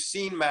 we've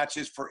seen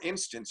matches, for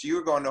instance, you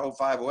were going to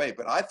 05-08,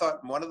 but I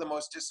thought one of the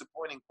most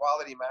disappointing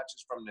quality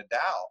matches from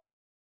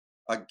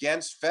Nadal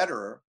against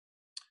Federer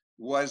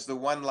was the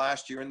one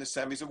last year in the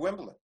semis of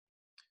Wimbledon.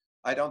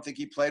 I don't think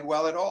he played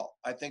well at all.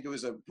 I think it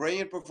was a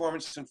brilliant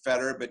performance from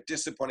Federer, but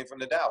disappointing from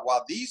Nadal.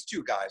 While these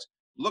two guys,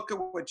 look at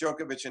what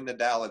Djokovic and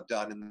Nadal have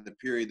done in the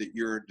period that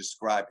you're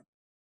describing.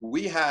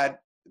 We had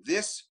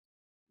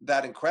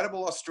that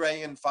incredible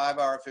Australian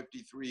 5-hour,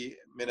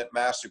 53-minute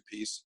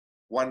masterpiece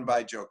won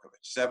by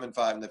Djokovic,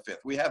 7-5 in the 5th.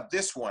 We have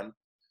this one,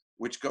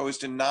 which goes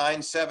to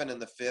 9-7 in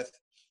the 5th,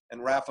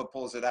 and Rafa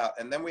pulls it out.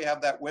 And then we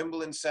have that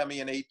Wimbledon semi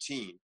in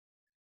 18.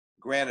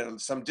 Granted,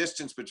 some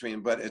distance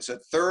between, but it's a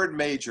third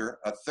major,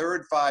 a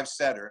third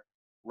 5-setter,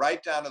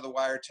 right down to the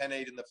wire,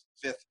 10-8 in the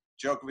 5th.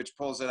 Djokovic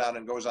pulls it out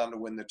and goes on to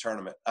win the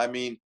tournament. I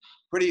mean,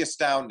 pretty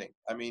astounding.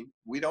 I mean,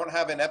 we don't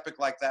have an epic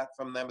like that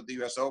from them at the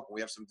U.S. Open.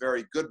 We have some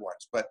very good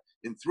ones. But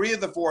in 3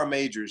 of the 4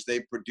 majors,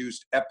 they've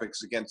produced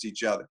epics against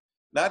each other.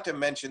 Not to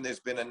mention there's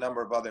been a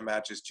number of other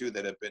matches, too,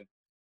 that have been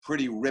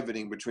pretty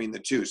riveting between the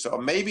two. So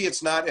maybe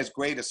it's not as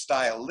great a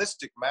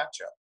stylistic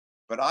matchup,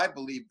 but I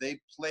believe they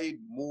played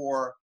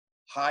more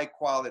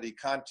high-quality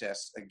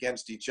contests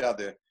against each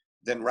other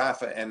than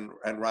Rafa and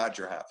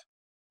Roger have.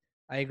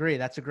 I agree.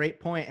 That's a great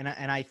point.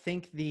 And I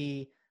think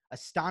the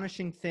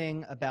astonishing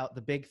thing about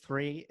the big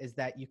three is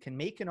that you can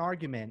make an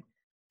argument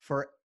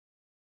for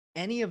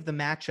any of the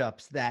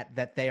matchups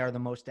that they are the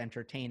most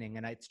entertaining.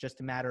 And it's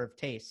just a matter of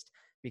taste.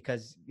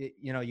 because,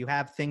 you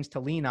have things to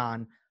lean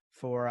on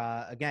for,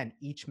 again,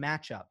 each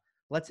matchup.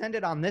 Let's end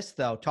it on this,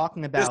 though,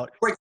 talking about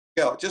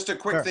just a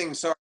quick Sure. thing.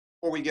 Sorry,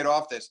 before we get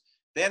off this.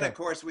 Then, Sure. of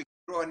course, we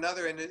throw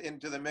another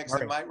into the mix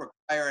Right. that might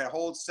require a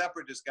whole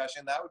separate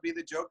discussion. That would be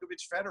the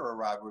Djokovic-Federer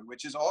rivalry,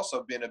 which has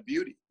also been a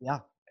beauty. Yeah.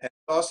 And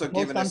also Most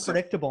given us some,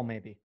 unpredictable,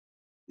 maybe.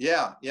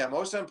 yeah,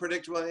 most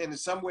unpredictable, and in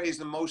some ways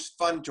the most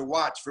fun to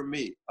watch for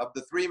me. Of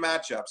the three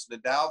matchups,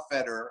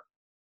 Nadal-Federer,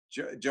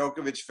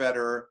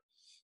 Djokovic-Federer,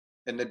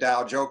 and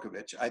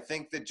Nadal-Djokovic, I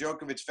think that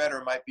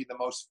Djokovic-Federer might be the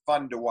most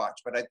fun to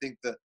watch. But I think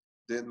the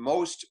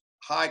most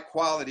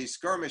high-quality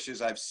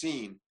skirmishes I've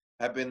seen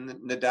have been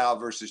Nadal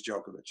versus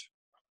Djokovic.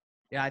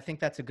 Yeah, I think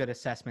that's a good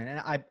assessment.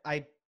 And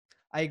I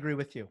agree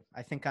with you.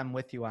 I think I'm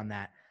with you on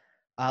that.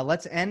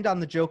 Let's end on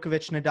the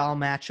Djokovic-Nadal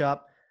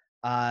matchup.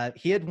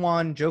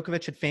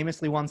 Djokovic had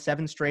famously won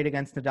 7 straight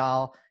against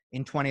Nadal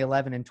in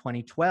 2011 and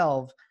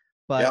 2012.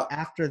 But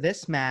after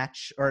this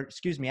match,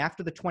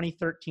 after the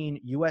 2013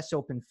 US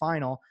Open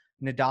final,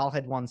 Nadal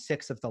had won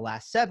 6 of the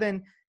last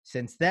 7.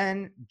 Since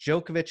then,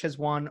 Djokovic has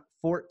won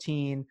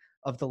 14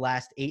 of the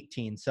last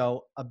 18.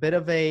 So a bit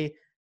of a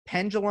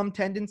pendulum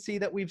tendency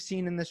that we've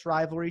seen in this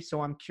rivalry.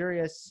 So I'm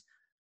curious,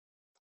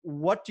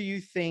 what do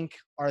you think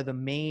are the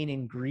main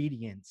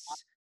ingredients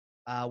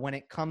when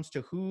it comes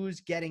to who's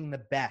getting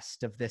the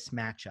best of this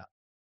matchup?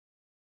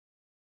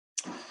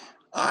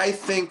 I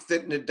think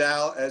that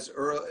Nadal, as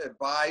early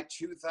by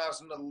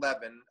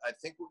 2011, I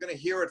think we're going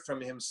to hear it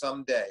from him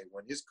someday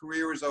when his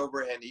career is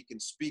over and he can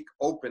speak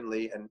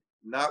openly and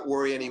not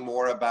worry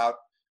anymore about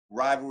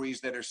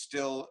rivalries that are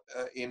still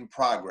in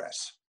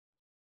progress.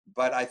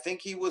 But I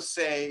think he will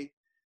say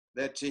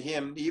that to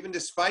him, even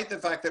despite the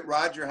fact that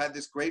Roger had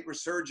this great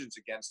resurgence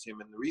against him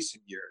in the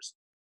recent years,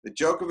 that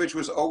Djokovic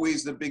was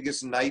always the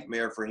biggest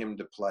nightmare for him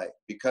to play.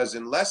 Because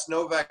unless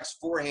Novak's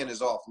forehand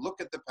is off,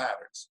 look at the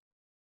patterns.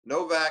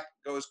 Novak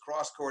goes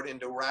cross-court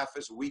into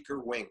Rafa's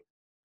weaker wing,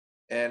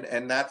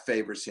 and that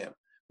favors him.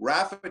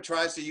 Rafa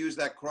tries to use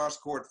that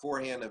cross-court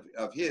forehand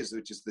of his,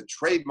 which is the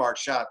trademark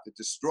shot that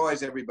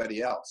destroys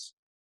everybody else.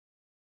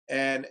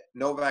 And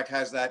Novak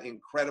has that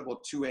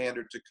incredible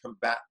two-hander to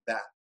combat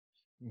that.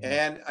 Mm-hmm.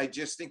 And I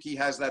just think he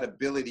has that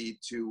ability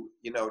to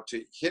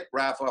hit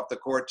Rafa off the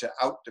court, to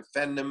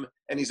out-defend him,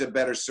 and he's a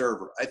better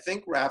server. I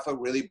think Rafa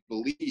really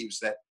believes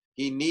that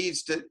he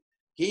needs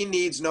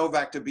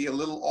Novak to be a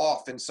little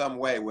off in some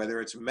way,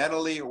 whether it's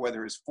mentally or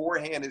whether his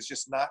forehand is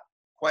just not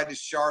quite as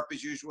sharp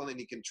as usual, and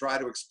he can try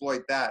to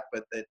exploit that,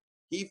 but that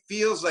he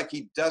feels like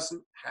he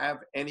doesn't have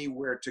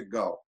anywhere to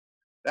go.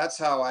 That's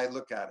how I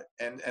look at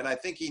it. And I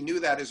think he knew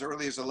that as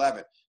early as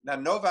 11. Now,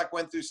 Novak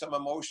went through some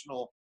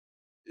emotional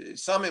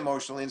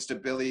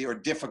instability or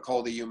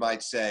difficulty, you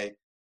might say,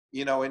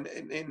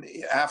 in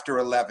after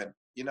 11.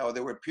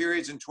 There were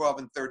periods in 12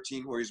 and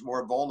 13 where he's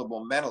more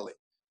vulnerable mentally.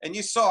 And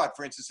you saw it,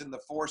 for instance, in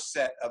the 4th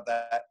set of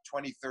that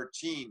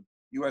 2013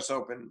 US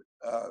Open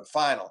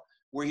final,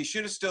 where he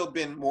should have still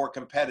been more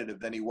competitive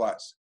than he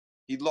was.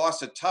 He'd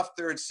lost a tough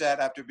 3rd set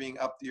after being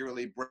up the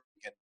early break,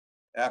 and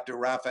after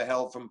Rafa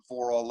held from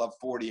 4-all, love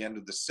 40, end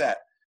of the set.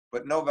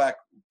 But Novak,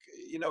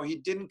 he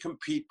didn't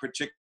compete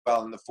particularly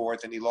well in the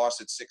 4th, and he lost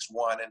at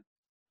 6-1.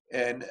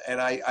 And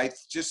I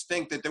just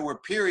think that there were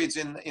periods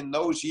in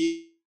those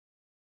years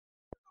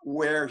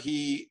where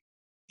he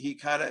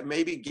kind of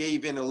maybe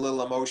gave in a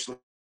little emotionally.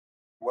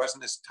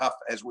 Wasn't as tough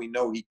as we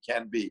know he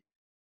can be.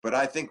 But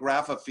I think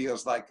Rafa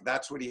feels like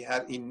that's what he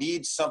had. He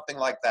needs something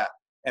like that.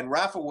 And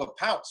Rafa will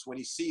pounce when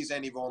he sees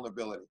any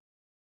vulnerability.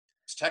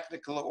 It's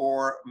technical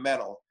or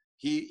mental.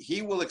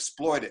 He will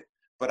exploit it.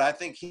 But I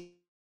think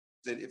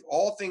that if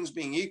all things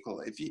being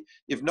equal,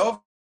 if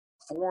no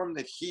form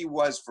that he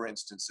was, for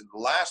instance, in the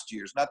last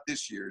year's, not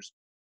this year's,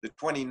 the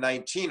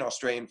 2019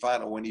 Australian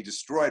final when he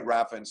destroyed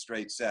Rafa in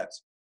straight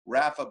sets,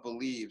 Rafa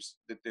believes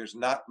that there's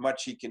not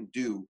much he can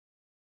do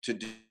to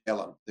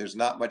deal him. There's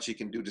not much he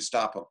can do to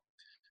stop him.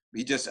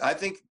 I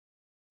think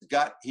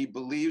he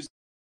believes,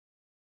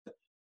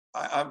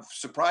 I'm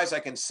surprised I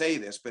can say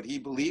this, but he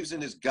believes in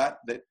his gut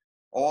that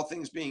all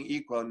things being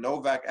equal,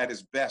 Novak at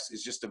his best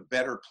is just a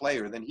better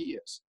player than he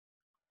is.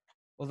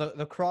 Well,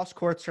 the cross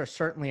courts are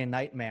certainly a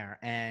nightmare.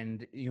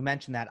 And you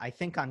mentioned that. I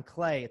think on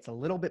clay, it's a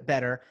little bit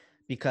better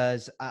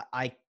because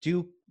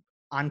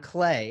on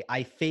clay,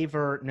 I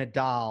favor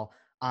Nadal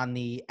on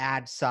the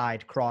ad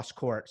side cross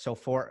court. So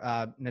for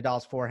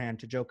Nadal's forehand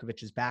to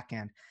Djokovic's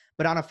backhand.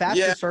 But on a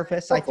faster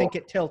surface, I think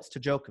it tilts to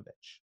Djokovic.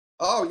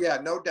 Oh, yeah,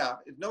 no doubt.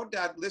 No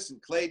doubt.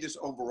 Listen, clay just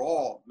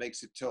overall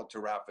makes it tilt to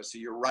Rafa. So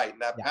you're right.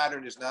 And that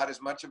pattern is not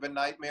as much of a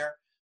nightmare.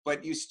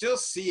 But you still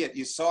see it.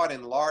 You saw it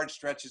in large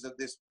stretches of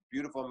this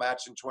beautiful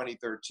match in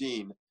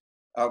 2013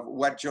 of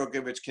what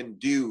Djokovic can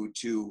do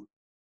to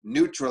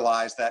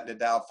neutralize that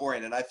Nadal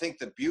forehand. And I think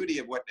the beauty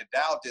of what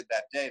Nadal did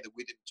that day that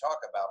we didn't talk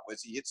about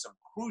was he hit some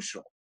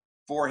crucial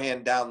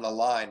forehand down the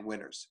line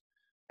winners.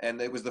 And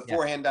it was the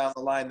forehand down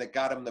the line that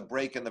got him the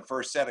break in the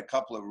first set, a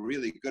couple of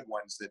really good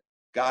ones that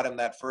got him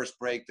that first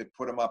break that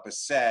put him up a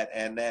set,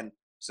 and then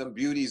some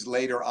beauties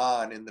later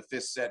on in the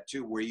 5th set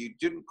too, where you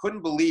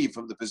couldn't believe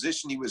from the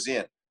position he was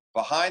in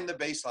behind the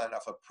baseline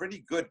off a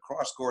pretty good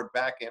cross-court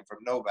backhand from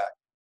Novak,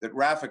 that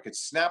Rafa could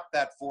snap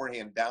that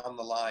forehand down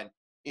the line,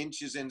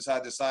 inches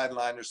inside the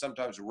sideline, or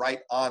sometimes right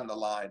on the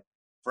line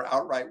for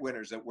outright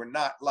winners that were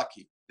not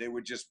lucky. They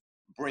were just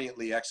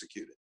brilliantly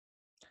executed.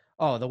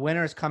 Oh, the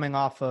winners coming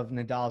off of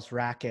Nadal's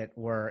racket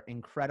were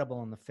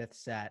incredible in the fifth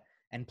set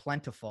and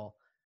plentiful.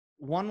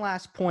 One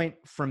last point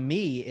from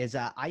me is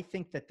I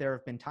think that there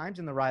have been times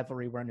in the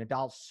rivalry where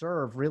Nadal's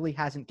serve really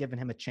hasn't given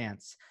him a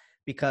chance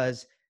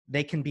because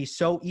they can be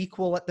so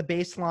equal at the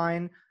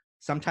baseline.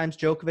 Sometimes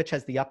Djokovic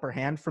has the upper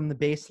hand from the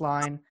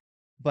baseline.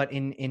 But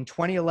in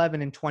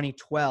 2011 and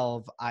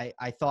 2012,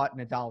 I thought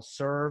Nadal's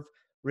serve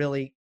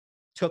really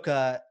took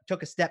a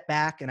step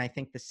back. And I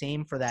think the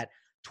same for that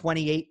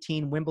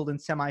 2018 Wimbledon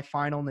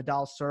semifinal.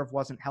 Nadal's serve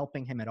wasn't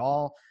helping him at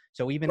all.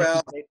 So even if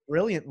he played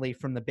brilliantly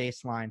from the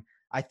baseline,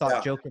 I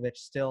thought Djokovic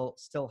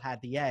still had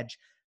the edge.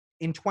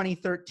 In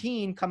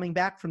 2013, coming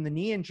back from the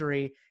knee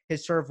injury,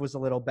 his serve was a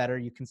little better.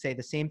 You can say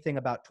the same thing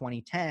about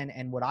 2010.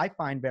 And what I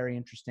find very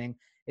interesting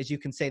is you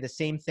can say the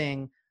same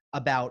thing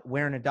about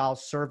where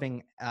Nadal's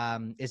serving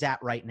is at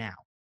right now.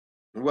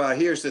 Well,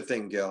 here's the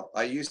thing, Gil.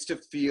 I used to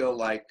feel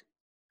like,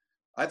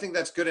 I think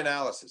that's good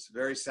analysis,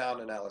 very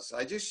sound analysis.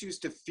 I just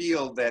used to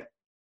feel that,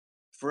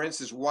 for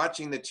instance,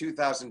 watching the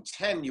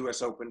 2010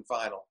 US Open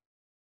final,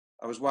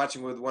 I was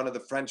watching with one of the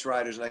French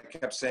riders, and I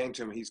kept saying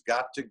to him, he's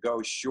got to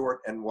go short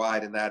and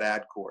wide in that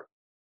ad court.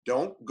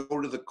 Don't go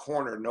to the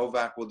corner.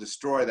 Novak will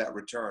destroy that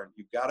return.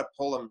 You've got to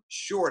pull him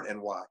short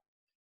and wide.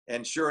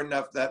 And sure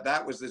enough,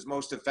 that was his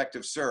most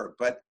effective serve.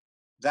 But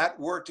that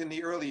worked in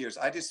the early years.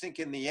 I just think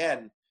in the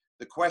end,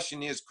 the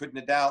question is, could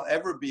Nadal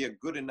ever be a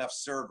good enough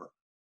server,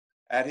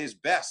 at his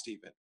best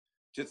even,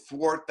 to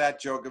thwart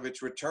that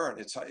Djokovic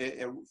return?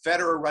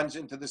 Federer runs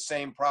into the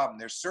same problem.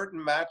 There's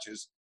certain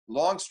matches,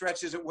 long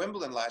stretches at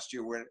Wimbledon last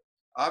year, where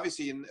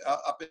obviously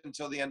up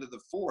until the end of the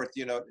fourth,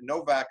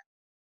 Novak,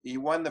 he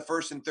won the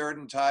first and third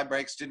in tie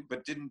breaks,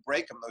 but didn't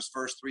break them those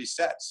first three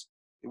sets.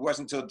 It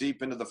wasn't until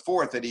deep into the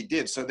fourth that he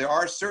did. So there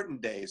are certain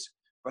days,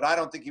 but I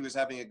don't think he was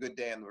having a good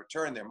day on the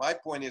return there. My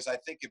point is, I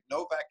think if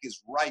Novak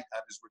is right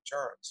on his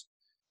returns,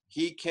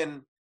 he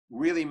can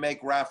really make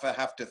Rafa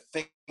have to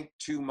think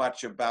too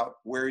much about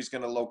where he's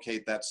going to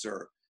locate that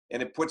serve.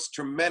 And it puts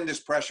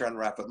tremendous pressure on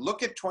Rafa.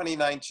 Look at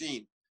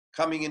 2019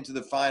 coming into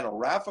the final.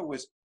 Rafa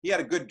he had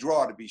a good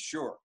draw to be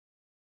sure,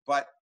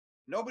 but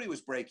nobody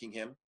was breaking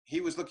him.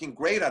 He was looking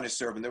great on his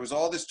serve. And there was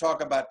all this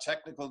talk about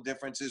technical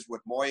differences,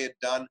 what Moy had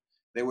done.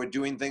 They were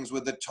doing things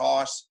with the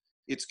toss.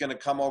 It's going to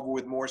come over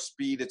with more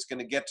speed. It's going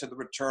to get to the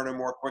returner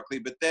more quickly.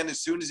 But then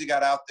as soon as he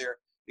got out there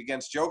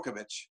against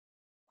Djokovic,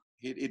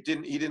 he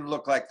didn't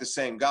look like the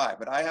same guy.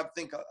 But I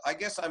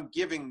guess I'm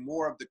giving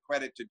more of the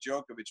credit to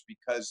Djokovic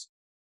because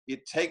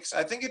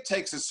I think it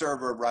takes a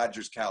server of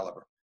Roger's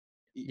caliber.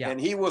 Yeah. And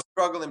he will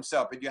struggle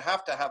himself. But you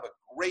have to have a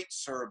great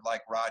serve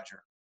like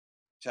Roger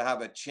to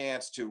have a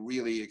chance to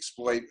really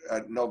exploit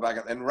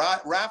Novak. And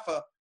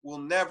Rafa will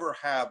never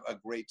have a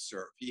great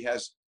serve. He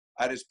has,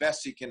 at his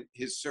best,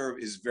 his serve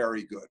is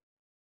very good.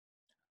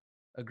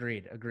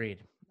 Agreed.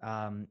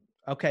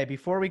 Okay,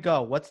 before we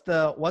go, what's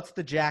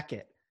the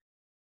jacket?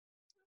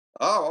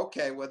 Oh,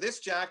 okay. Well, this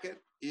jacket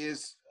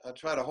is, I'll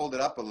try to hold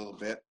it up a little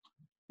bit.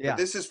 Yeah. But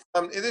this is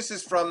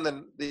from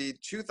the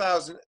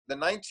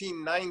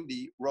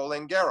 1990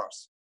 Roland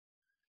Garros.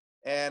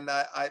 And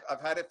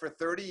I've had it for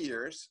 30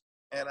 years.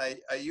 And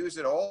I use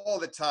it all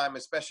the time,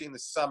 especially in the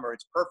summer.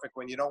 It's perfect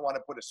when you don't want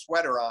to put a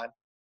sweater on.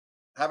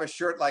 Have a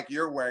shirt like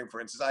you're wearing, for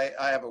instance.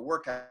 I have a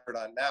workout shirt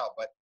on now,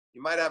 but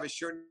you might have a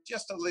shirt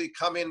just a little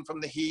come in from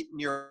the heat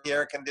and your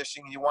air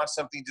conditioning, and you want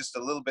something just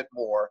a little bit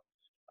more.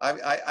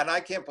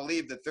 I can't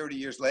believe that 30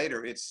 years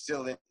later, it's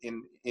still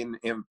in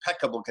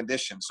impeccable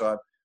condition. So I'm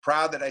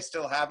proud that I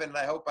still have it, and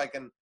I hope I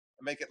can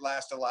make it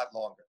last a lot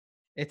longer.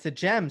 It's a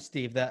gem,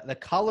 Steve. The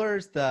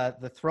colors,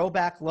 the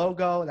throwback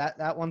logo,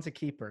 that one's a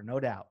keeper, no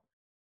doubt.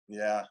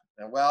 Yeah.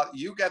 Well,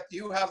 you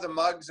have the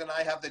mugs and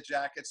I have the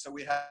jacket, so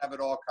we have it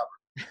all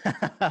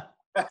covered.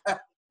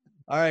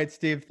 All right,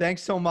 Steve.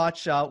 Thanks so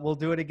much. We'll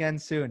do it again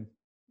soon.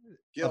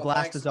 Gil, a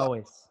blast as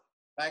always.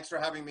 Thanks for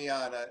having me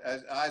on.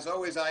 As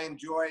always, I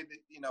enjoyed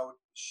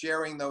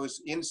sharing those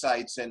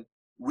insights and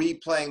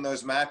replaying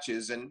those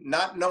matches and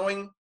not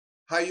knowing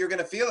how you're going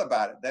to feel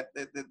about it. That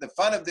the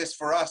fun of this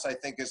for us, I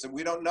think, is that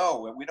we don't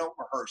know and we don't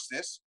rehearse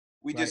this.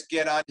 We just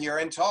get on here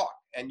and talk.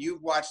 And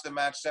you've watched the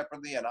match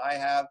separately, and I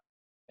have.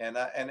 And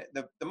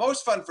the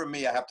most fun for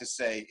me, I have to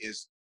say,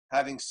 is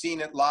having seen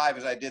it live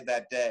as I did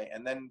that day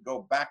and then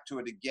go back to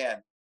it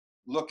again,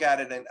 look at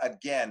it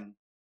again,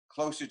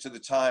 closer to the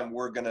time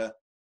we're going to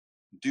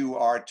do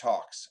our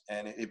talks.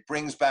 And it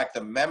brings back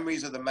the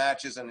memories of the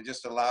matches, and it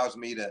just allows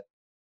me to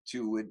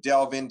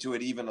delve into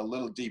it even a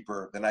little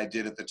deeper than I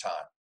did at the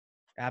time.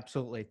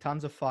 Absolutely.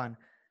 Tons of fun.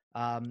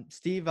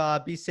 Steve,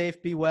 be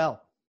safe, be well.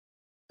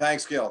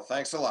 Thanks, Gil.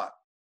 Thanks a lot.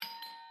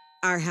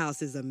 Our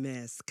house is a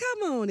mess.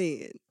 Come on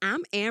in.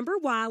 I'm Amber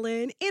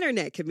Wallen,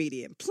 internet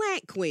comedian,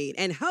 plant queen,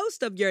 and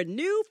host of your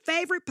new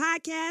favorite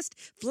podcast,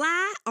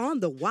 Fly on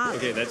the Wallen.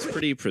 Okay, that's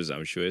pretty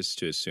presumptuous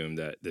to assume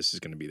that this is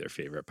going to be their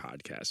favorite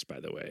podcast,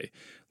 by the way.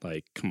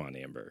 Like, come on,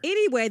 Amber.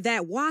 Anyway,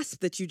 that wasp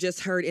that you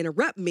just heard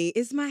interrupt me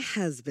is my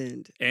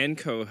husband. And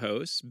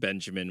co-host,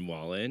 Benjamin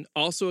Wallen,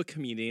 also a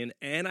comedian,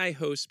 and I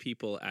host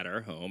people at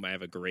our home. I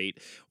have a great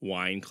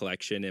wine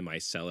collection in my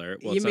cellar.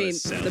 Well, You mean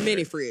the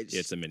mini fridge? Yeah,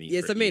 it's a mini fridge.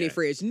 It's a mini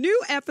fridge. New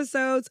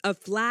episodes of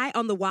Fly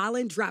on the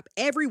Wallen drop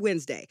every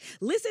Wednesday.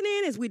 Listen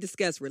in as we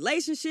discuss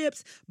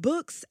relationships,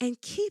 books, and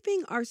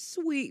keeping our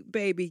sweet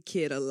baby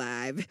kid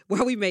alive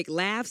while we make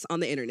laughs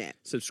on the internet.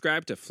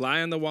 Subscribe to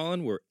Fly on the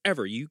Wallen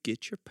wherever you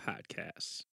get your podcasts.